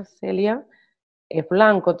mi hija, Celia, es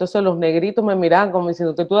blanco, entonces los negritos me miraban como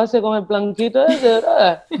diciendo, ¿qué tú haces con el blanquito ese?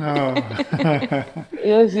 Oh. Y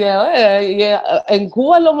yo decía, en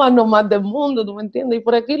Cuba es lo más normal del mundo, ¿tú me entiendes? Y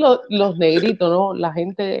por aquí los negritos, ¿no? La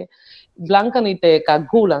gente blanca ni te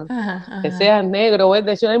calculan, Ajá, que ajá. seas negro o es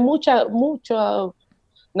de hay mucha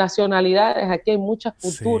nacionalidades, aquí hay muchas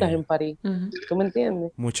culturas Sí. en París. ¿Tú me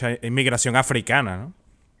entiendes? Mucha inmigración africana, ¿no?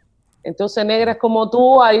 Entonces, negras como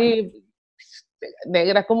tú, hay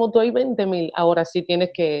 20,000. Ahora sí tienes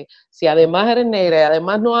que, si además eres negra y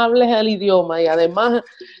además no hables el idioma y además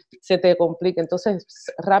se te complica. Entonces,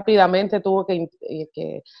 rápidamente tuve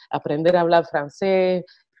que aprender a hablar francés,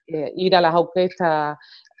 ir a las orquestas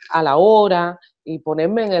a la hora y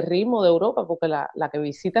ponerme en el ritmo de Europa, porque la que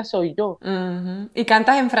visita soy yo. ¿Y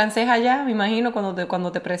cantas en francés allá, me imagino,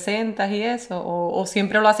 cuando te presentas y eso? ¿O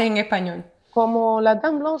siempre lo haces en español? Como la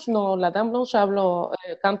Dame Blanche, no, la Dame Blanche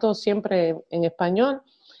canto siempre en español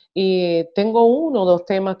y tengo 1 o 2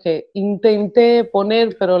 temas que intenté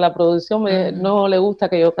poner, pero la producción no le gusta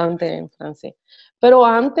que yo cante en francés. Pero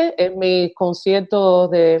antes, en mis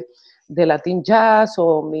conciertos de Latin Jazz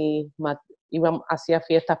o hacía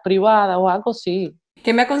fiestas privadas o algo, sí.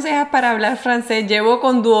 ¿Qué me aconsejas para hablar francés? Llevo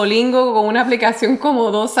con Duolingo, con una aplicación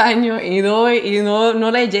como 2 años y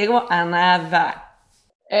no le llego a nada.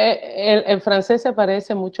 El francés se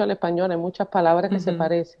parece mucho al español, hay muchas palabras que se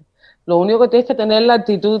parecen. Lo único que tienes que tener la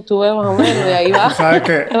actitud, tú ves más o menos, y ahí va. Sabes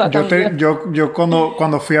que yo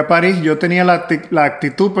cuando fui a París, yo tenía la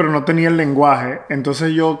actitud, pero no tenía el lenguaje.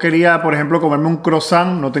 Entonces yo quería, por ejemplo, comerme un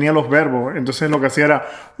croissant, no tenía los verbos. Entonces lo que hacía era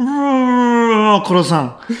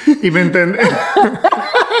croissant. Y y me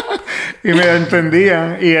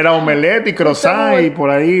entendían. Y era omelette y croissant y por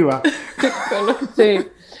ahí iba. Sí.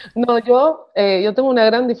 No, yo tengo una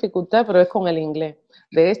gran dificultad, pero es con el inglés.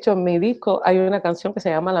 De hecho, en mi disco hay una canción que se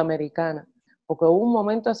llama La Americana, porque hubo un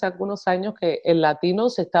momento hace algunos años que el latino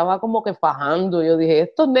se estaba como que fajando. Yo dije,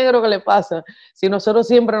 ¿estos negros qué le pasa? Si nosotros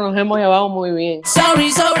siempre nos hemos llevado muy bien.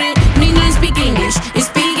 Sorry, me no speak English,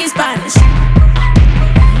 speak Spanish.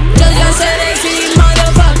 Yo sé decir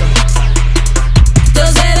motherfucker. Yo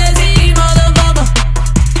sé decir motherfucker.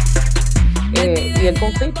 Y el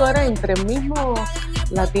conflicto era entre el mismo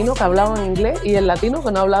latino que hablaban inglés y el latino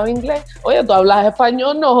que no hablaba inglés. Oye, tú hablas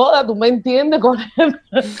español, no jodas, tú me entiendes. Por ejemplo,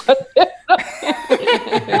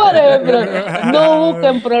 no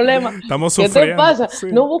busquen problemas. Estamos ¿Qué sufriendo. te pasa? Sí.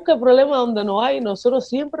 No busques problemas donde no hay. Nosotros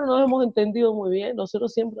siempre nos hemos entendido muy bien,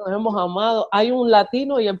 nosotros siempre nos hemos amado. Hay un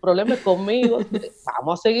latino y el problema es conmigo.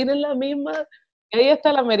 Vamos a seguir en la misma. Y ahí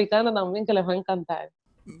está la americana también, que les va a encantar.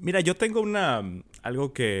 Mira, yo tengo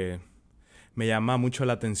algo que me llama mucho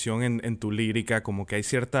la atención en tu lírica, como que hay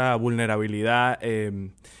cierta vulnerabilidad,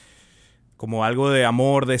 como algo de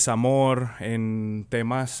amor, desamor, en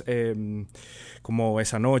temas como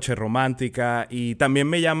Esa Noche romántica, y también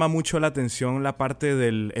me llama mucho la atención la parte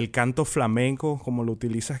del canto flamenco, como lo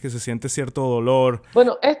utilizas, que se siente cierto dolor.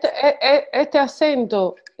 Bueno, este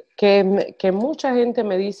acento que mucha gente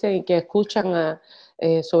me dice y que escuchan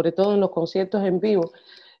sobre todo en los conciertos en vivo,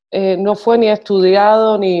 no fue ni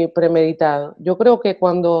estudiado ni premeditado. Yo creo que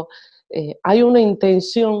cuando hay una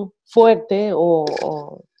intención fuerte o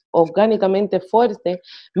orgánicamente fuerte,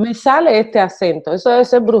 me sale este acento. Eso debe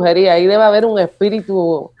ser brujería. Ahí debe haber un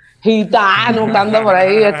espíritu gitano que anda por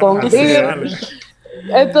ahí escondido.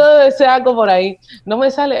 Esto debe ser algo por ahí. No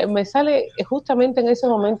me sale justamente en ese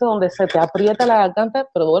momento donde se te aprieta la garganta,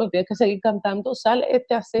 pero bueno, tienes que seguir cantando. Sale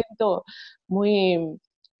este acento muy,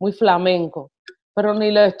 muy flamenco. Pero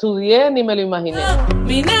ni lo estudié ni me lo imaginé.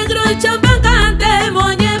 Mi negro hecho cantante,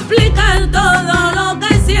 voy a explicar todo lo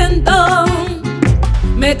que siento.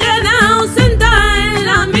 Me quedé ausentada en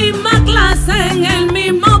la misma clase, en el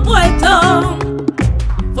mismo puesto.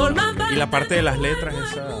 Y la parte de las letras,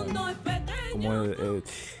 esa como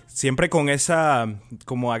siempre con esa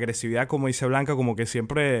como agresividad, como dice Blanca, como que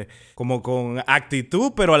siempre como con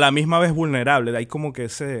actitud, pero a la misma vez vulnerable. Hay como que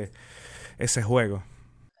ese juego.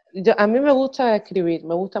 A mí me gusta escribir,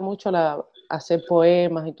 me gusta mucho hacer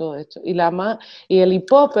poemas y todo esto. Y el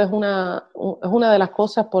hip hop es una de las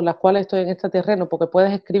cosas por las cuales estoy en este terreno, porque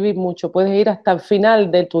puedes escribir mucho, puedes ir hasta el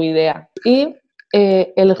final de tu idea. Y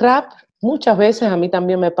el rap, muchas veces a mí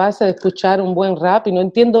también me pasa de escuchar un buen rap y no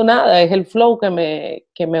entiendo nada, es el flow que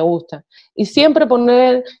me gusta. Y siempre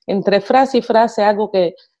poner entre frase y frase algo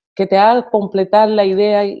que te haga completar la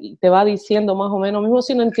idea y te va diciendo más o menos, mismo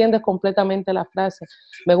si no entiendes completamente la frase.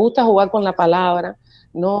 Me gusta jugar con la palabra,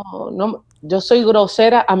 no, yo soy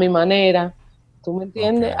grosera a mi manera, ¿tú me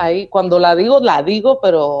entiendes? Okay. Ahí cuando la digo,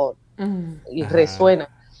 pero y resuena.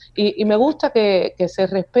 Y me gusta que se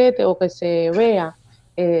respete o que se vea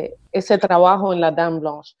ese trabajo en la Dame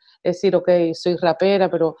Blanche. Es decir, ok, soy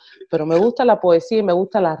rapera, pero me gusta la poesía y me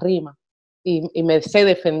gusta la rima y me sé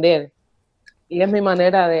defender. Y es mi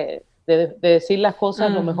manera de de decir las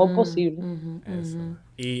cosas lo mejor posible. Eso.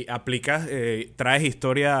 ¿Y aplicas, traes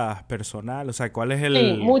historias personales? O sea, ¿cuál es el...?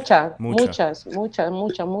 Sí, muchas.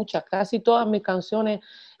 Casi todas mis canciones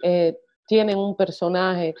tienen un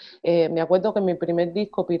personaje. Me acuerdo que en mi primer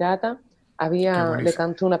disco, Pirata, le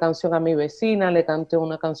canté una canción a mi vecina, le canté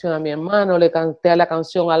una canción a mi hermano, le canté la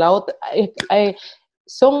canción a la otra.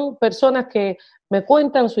 Son personas que me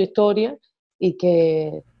cuentan su historia y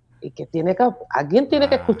que alguien tiene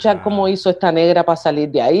que escuchar cómo hizo esta negra para salir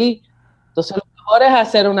de ahí. Entonces lo mejor es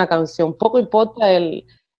hacer una canción, poco importa el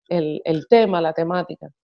tema, la temática,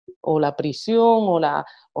 o la prisión, o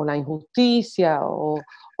la injusticia,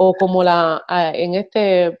 o como en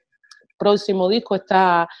este próximo disco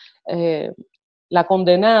está La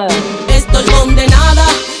Condenada. Estoy condenada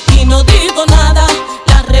y no digo nada,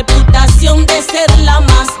 la reputación de ser la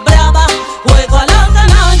más brava, juego a la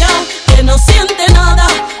canalla que no siente nada,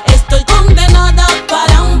 estoy condenada,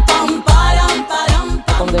 param, pam, param, param,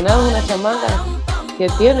 pam. Condenada es una chamaca que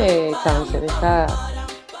tiene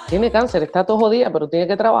cáncer, está todo jodida, pero tiene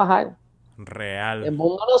que trabajar. Real. El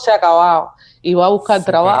mundo no se ha acabado y va a buscar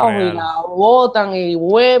Súper trabajo real. y la botan y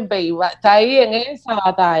vuelve y está ahí en esa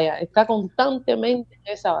batalla, está constantemente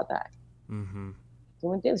en esa batalla. ¿Tú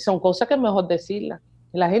me entiendes? Son cosas que es mejor decirlas.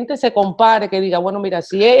 Que la gente se compare, que diga, bueno, mira,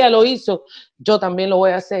 si ella lo hizo, yo también lo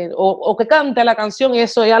voy a hacer. O que cante la canción y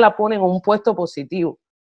eso ya la pone en un puesto positivo.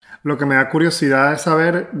 Lo que me da curiosidad es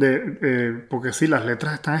saber, porque sí, las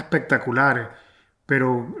letras están espectaculares,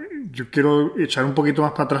 pero yo quiero echar un poquito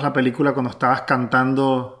más para atrás la película cuando estabas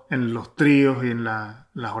cantando en los tríos y en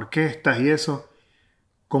las orquestas y eso.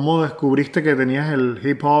 ¿Cómo descubriste que tenías el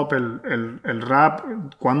hip hop, el rap?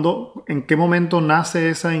 ¿En qué momento nace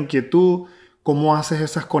esa inquietud? ¿Cómo haces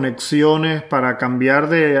esas conexiones para cambiar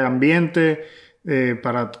de ambiente?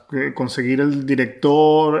 Para conseguir el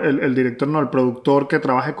director, el productor que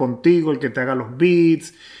trabaje contigo, el que te haga los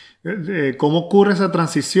beats. ¿Cómo ocurre esa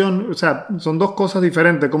transición? O sea, son dos cosas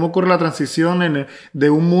diferentes. ¿Cómo ocurre la transición de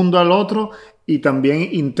un mundo al otro? Y también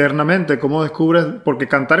internamente, ¿cómo descubres? Porque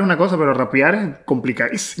cantar es una cosa, pero rapear es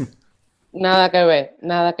complicadísimo. Nada que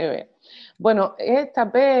ver. Bueno,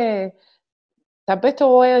 tal vez te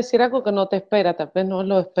voy a decir algo que no te espera, tal vez no es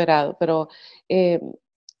lo esperado, pero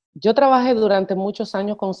yo trabajé durante muchos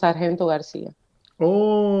años con Sargento García.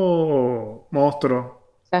 ¡Oh! Monstruo.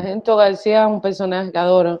 Sargento García es un personaje que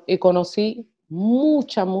adoro y conocí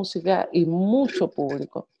mucha música y mucho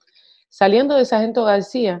público. Saliendo de Sargento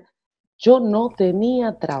García, yo no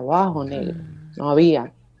tenía trabajo, negro, no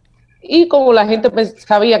había. Y como la gente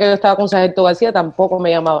sabía que yo estaba con Sargento García, tampoco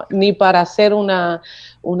me llamaba, ni para hacer una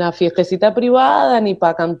fiestecita privada, ni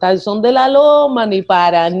para cantar el son de la loma, ni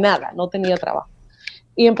para nada, no tenía trabajo.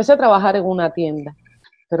 Y empecé a trabajar en una tienda,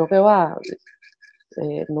 pero qué va,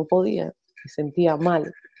 no podía, me sentía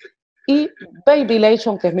mal. Y Baby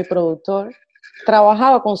Lation, que es mi productor,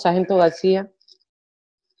 trabajaba con Sargento García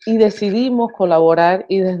y decidimos colaborar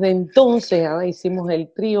y desde entonces hicimos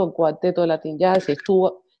el trío, el cuarteto de Latin Jazz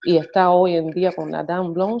y está hoy en día con la Dame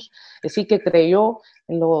Blanche, así que creyó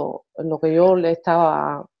en lo que yo le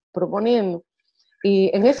estaba proponiendo. Y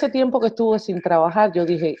en ese tiempo que estuve sin trabajar, yo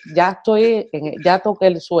dije, ya toqué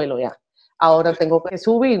el suelo ya, ahora tengo que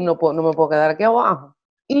subir, no me puedo quedar aquí abajo.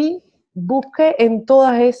 Y busqué en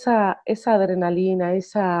toda esa adrenalina,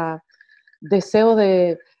 ese deseo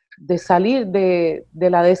de salir de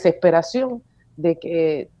la desesperación,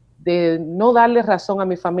 de no darle razón a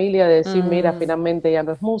mi familia, de decir, mira, finalmente ya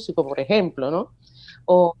no es músico, por ejemplo, ¿no?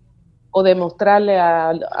 O demostrarle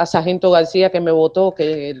a Sargento García que me votó,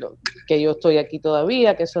 que yo estoy aquí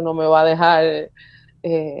todavía, que eso no me va a dejar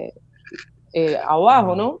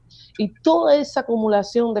abajo, ¿no? Y toda esa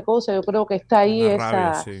acumulación de cosas, yo creo que está ahí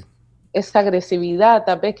esa agresividad,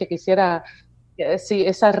 tal vez que quisiera, sí,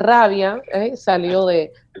 esa rabia salió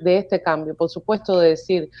de este cambio. Por supuesto, de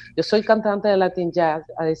decir, yo soy cantante de Latin Jazz,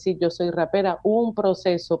 a decir, yo soy rapera, hubo un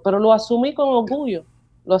proceso, pero lo asumí con orgullo.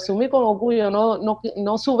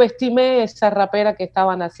 No subestimé esa rapera que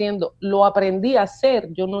estaban haciendo, lo aprendí a hacer,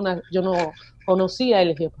 yo no conocía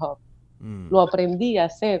el hip hop, lo aprendí a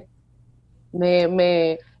hacer,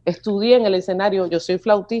 me estudié en el escenario, yo soy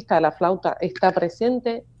flautista, la flauta está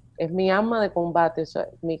presente, es mi arma de combate,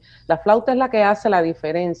 la flauta es la que hace la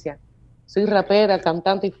diferencia, soy rapera,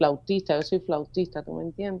 cantante y flautista, yo soy flautista, ¿tú me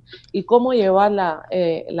entiendes? Y cómo llevar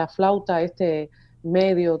la flauta a este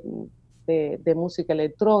medio de música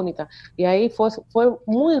electrónica, y ahí fue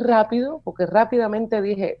muy rápido, porque rápidamente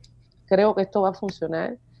dije, creo que esto va a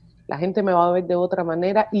funcionar, la gente me va a ver de otra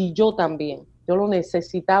manera, y yo también Yo lo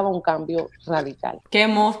necesitaba, un cambio radical. Qué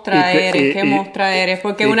mostra eres.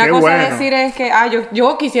 Porque una qué cosa bueno. decir es que,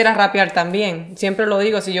 yo quisiera rapear también. Siempre lo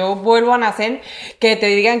digo, si yo vuelvo a nacer, que te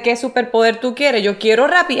digan qué superpoder tú quieres. Yo quiero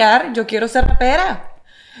rapear, yo quiero ser rapera.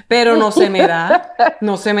 Pero no se me da,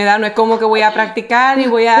 no es como que voy a practicar y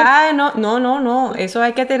voy a, no, eso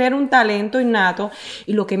hay que tener un talento innato.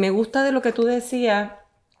 Y lo que me gusta de lo que tú decías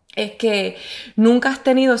es que nunca has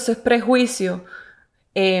tenido ese prejuicio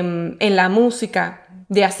en la música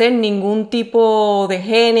de hacer ningún tipo de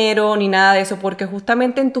género ni nada de eso, porque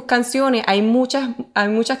justamente en tus canciones hay muchas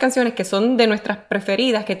canciones que son de nuestras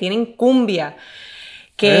preferidas, que tienen cumbia.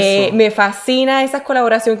 Que Eso. me fascina esa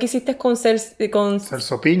colaboración que hiciste con Celso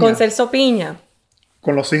Piña. Con Celso Piña.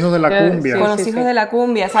 Con los hijos de la cumbia. Con los hijos de la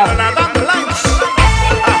cumbia, ¿sabes?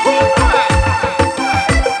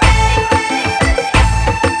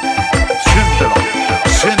 Siéntelo,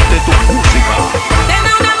 siente tu música. Ten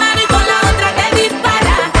una mano y con la otra te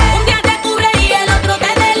dispara. Un día te cubre y el otro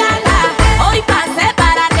te delata. Hoy pasé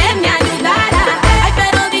para que me ayudara. Ay,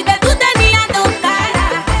 pero di que tú tenías dos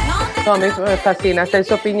caras. No, a mí me fascina.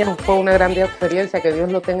 Celso Piña fue una gran experiencia, que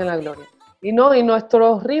Dios lo tenga en la gloria. Y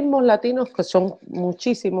nuestros ritmos latinos, que son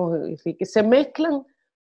muchísimos, y que se mezclan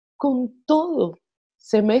con todo.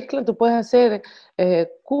 Se mezclan, tú puedes hacer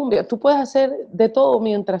cumbia, tú puedes hacer de todo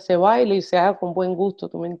mientras se baile y se haga con buen gusto,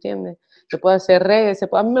 ¿tú me entiendes? Se puede hacer reggae,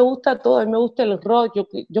 a mí me gusta todo, a mí me gusta el rock,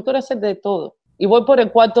 yo quiero hacer de todo. Y voy por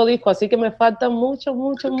el 4º disco, así que me falta mucha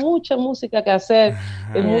música que hacer,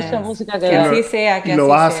 y mucha música que Que dar. así sea, que Y lo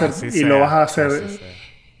vas a así sea. hacer, y lo vas a hacer.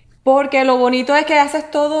 Porque lo bonito es que haces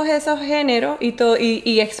todos esos géneros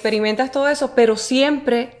y experimentas todo eso, pero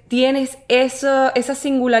siempre tienes esa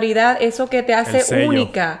singularidad, eso que te hace sello.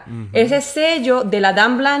 única. Ese sello de la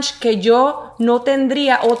Dame Blanche, que yo no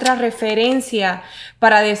tendría otra referencia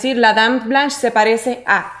para decir la Dame Blanche se parece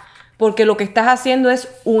a, porque lo que estás haciendo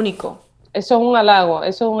es único. Eso es un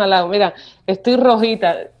halago, Mira, estoy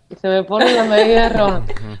rojita, se me pone la medida roja.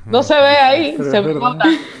 No se ve ahí, Pero se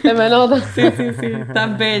me nota. Sí,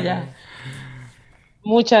 tan bella.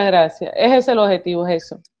 Muchas gracias. Ese es el objetivo, es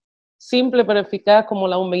eso. Simple pero eficaz, como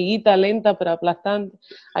la hormiguita, lenta pero aplastante.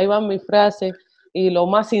 Ahí van mis frases, y lo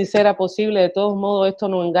más sincera posible. De todos modos, esto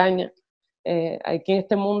no engaña. Aquí en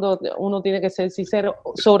este mundo uno tiene que ser sincero,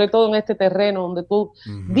 sobre todo en este terreno donde tú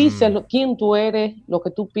dices quién tú eres, lo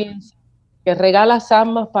que tú piensas, que regalas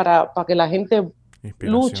armas para que la gente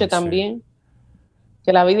luche también,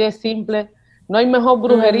 que la vida es simple. No hay mejor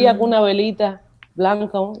brujería que una velita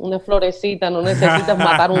blanca, una florecita, no necesitas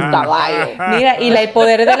matar un caballo. Mira, y el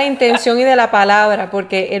poder de la intención y de la palabra,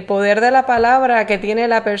 porque el poder de la palabra que tiene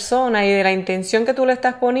la persona y de la intención que tú le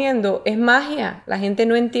estás poniendo es magia. La gente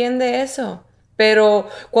no entiende eso. Pero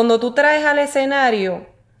cuando tú traes al escenario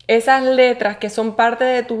esas letras que son parte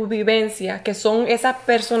de tus vivencias, que son esas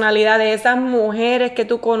personalidades, esas mujeres que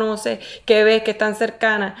tú conoces, que ves, que están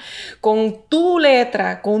cercanas, con tu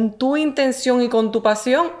letra, con tu intención y con tu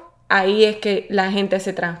pasión, ahí es que la gente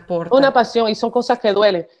se transporta. Una pasión, y son cosas que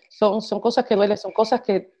duelen, son cosas que duelen, son cosas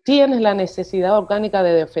que tienes la necesidad orgánica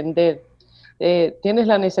de defender. Tienes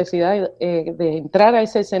la necesidad de entrar a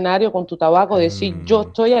ese escenario con tu tabaco, de decir, yo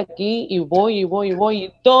estoy aquí y voy,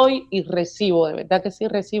 y doy y recibo. De verdad que sí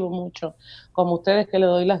recibo mucho, como ustedes, que le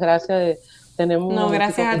doy las gracias de tener un... No,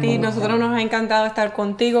 gracias a ti. Nosotros nos ha encantado estar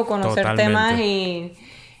contigo, conocerte más,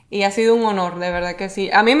 y ha sido un honor, de verdad que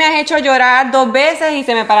sí. A mí me has hecho llorar 2 veces y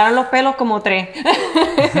se me pararon los pelos como 3.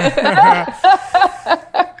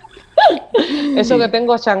 Eso que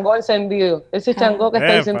tengo changó encendido. Ese changó que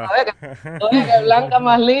está diciendo, a ver, que Blanca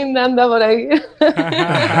más linda anda por ahí.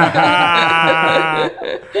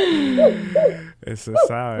 Eso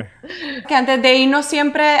sabe. Que antes de irnos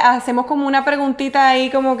siempre hacemos como una preguntita ahí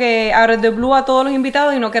como que out of the blue a todos los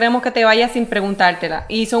invitados, y no queremos que te vayas sin preguntártela.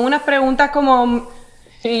 Y son unas preguntas como...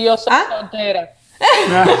 Sí, yo soy soltera.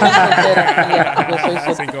 Yo soy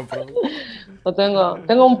soltera.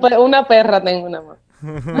 Tengo una perra, tengo una más.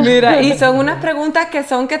 Mira, y son unas preguntas que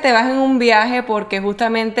son que te vas en un viaje, porque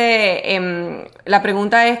justamente la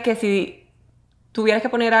pregunta es que si tuvieras que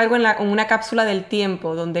poner algo en una cápsula del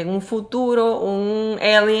tiempo, donde en un futuro un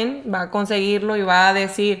alien va a conseguirlo y va a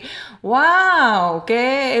decir, wow,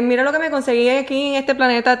 mira lo que me conseguí aquí en este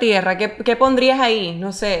planeta Tierra, ¿qué pondrías ahí?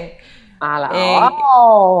 No sé.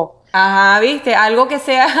 ¡Wow! Ajá, ¿viste? Algo que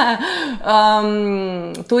sea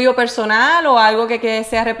tuyo personal, o algo que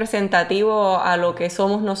sea representativo a lo que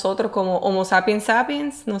somos nosotros como Homo sapiens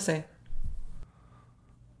sapiens, no sé.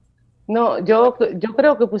 No, yo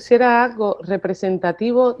creo que pusiera algo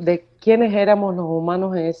representativo de quiénes éramos los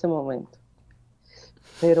humanos en ese momento.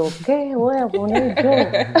 Pero ¿qué voy a poner yo?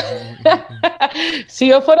 Si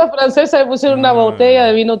yo fuera francesa, me pusiera una botella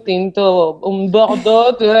de vino tinto, un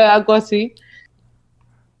Bordeaux, algo así.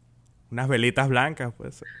 Unas velitas blancas,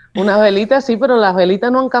 pues. Unas velitas, sí, pero las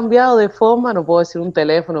velitas no han cambiado de forma. No puedo decir un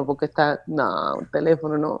teléfono porque está... No, un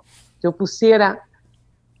teléfono no. Yo pusiera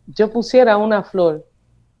una flor.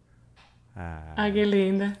 Qué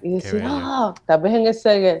linda. Y decir, tal vez en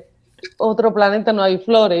ese otro planeta no hay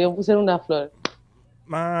flores. Yo pusiera una flor.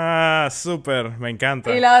 Súper, me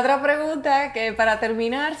encanta. Y la otra pregunta que para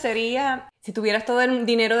terminar sería, si tuvieras todo el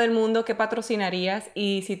dinero del mundo, ¿qué patrocinarías?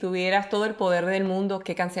 Y si tuvieras todo el poder del mundo,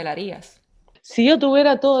 ¿qué cancelarías? Si yo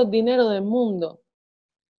tuviera todo el dinero del mundo,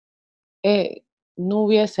 no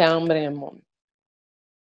hubiese hambre en el mundo.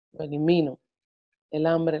 Lo elimino. El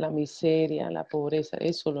hambre, la miseria, la pobreza,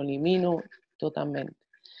 eso lo elimino totalmente.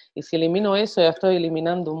 Y si elimino eso, ya estoy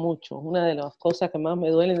eliminando mucho. Una de las cosas que más me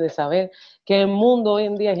duelen de saber que en el mundo hoy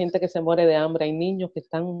en día hay gente que se muere de hambre, hay niños que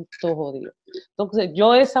están todos jodidos. Entonces,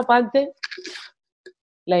 yo esa parte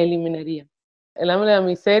la eliminaría. El hambre, la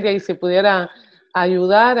miseria, y si pudiera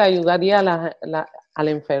ayudaría al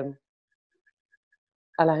enfermo.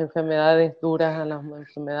 A las enfermedades duras, a las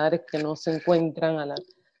enfermedades que no se encuentran,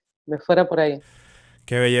 me fuera por ahí.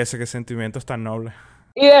 Qué belleza, qué sentimientos tan nobles.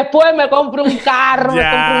 Y después me compro un carro, me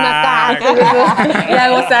compro una casa. Y a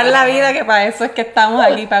gozar la vida, que para eso es que estamos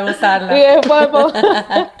aquí, para gozarla. Y después,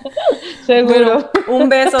 seguro. Bueno, un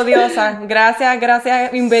beso, diosa.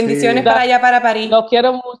 Gracias. Y bendiciones para allá, para París. Los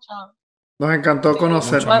quiero mucho. Nos encantó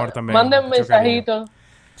conocer. Manden mensajitos.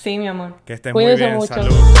 Sí, mi amor. Que estés Cuídense muy bien. mucho.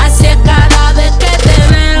 Salud. Así es cada vez que te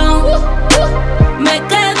veo, me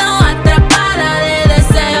quedo atrapada de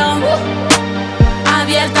deseo,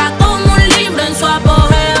 abierta como un libro en su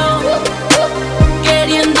apogeo,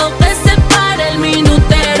 queriendo que se pare el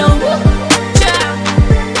minutero.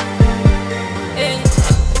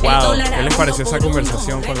 Wow, ¿qué les pareció esa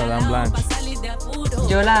conversación con la Dame Blanche?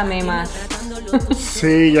 Yo la amé más.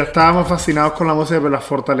 Sí, ya estábamos fascinados con la música, pero la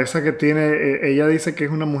fortaleza que tiene. Ella dice que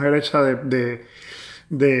es una mujer hecha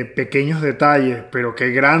de pequeños detalles, pero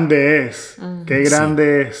qué grande es. Qué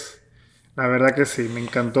grande es. La verdad que sí, me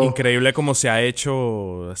encantó. Increíble cómo se ha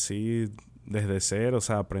hecho así desde cero. O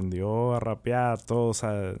sea, aprendió a rapear todo. O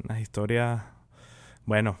sea, unas historias,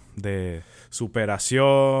 bueno, de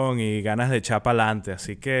superación y ganas de echar para adelante.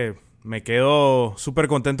 Así que me quedo súper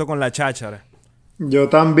contento con la cháchara. Yo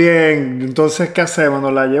también. Entonces, ¿qué hacemos?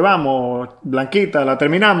 ¿Nos la llevamos, Blanquita? ¿La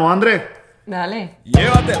terminamos, Andrés? Dale.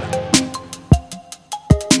 Llévatela.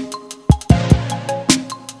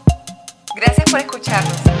 Gracias por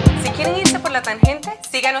escucharnos. Si quieren irse por la tangente,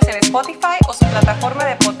 síganos en Spotify o su plataforma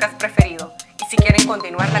de podcast preferido. Y si quieren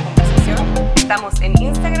continuar la conversación, estamos en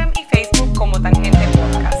Instagram y Facebook como Tangente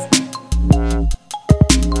Podcast.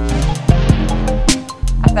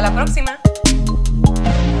 Hasta la próxima.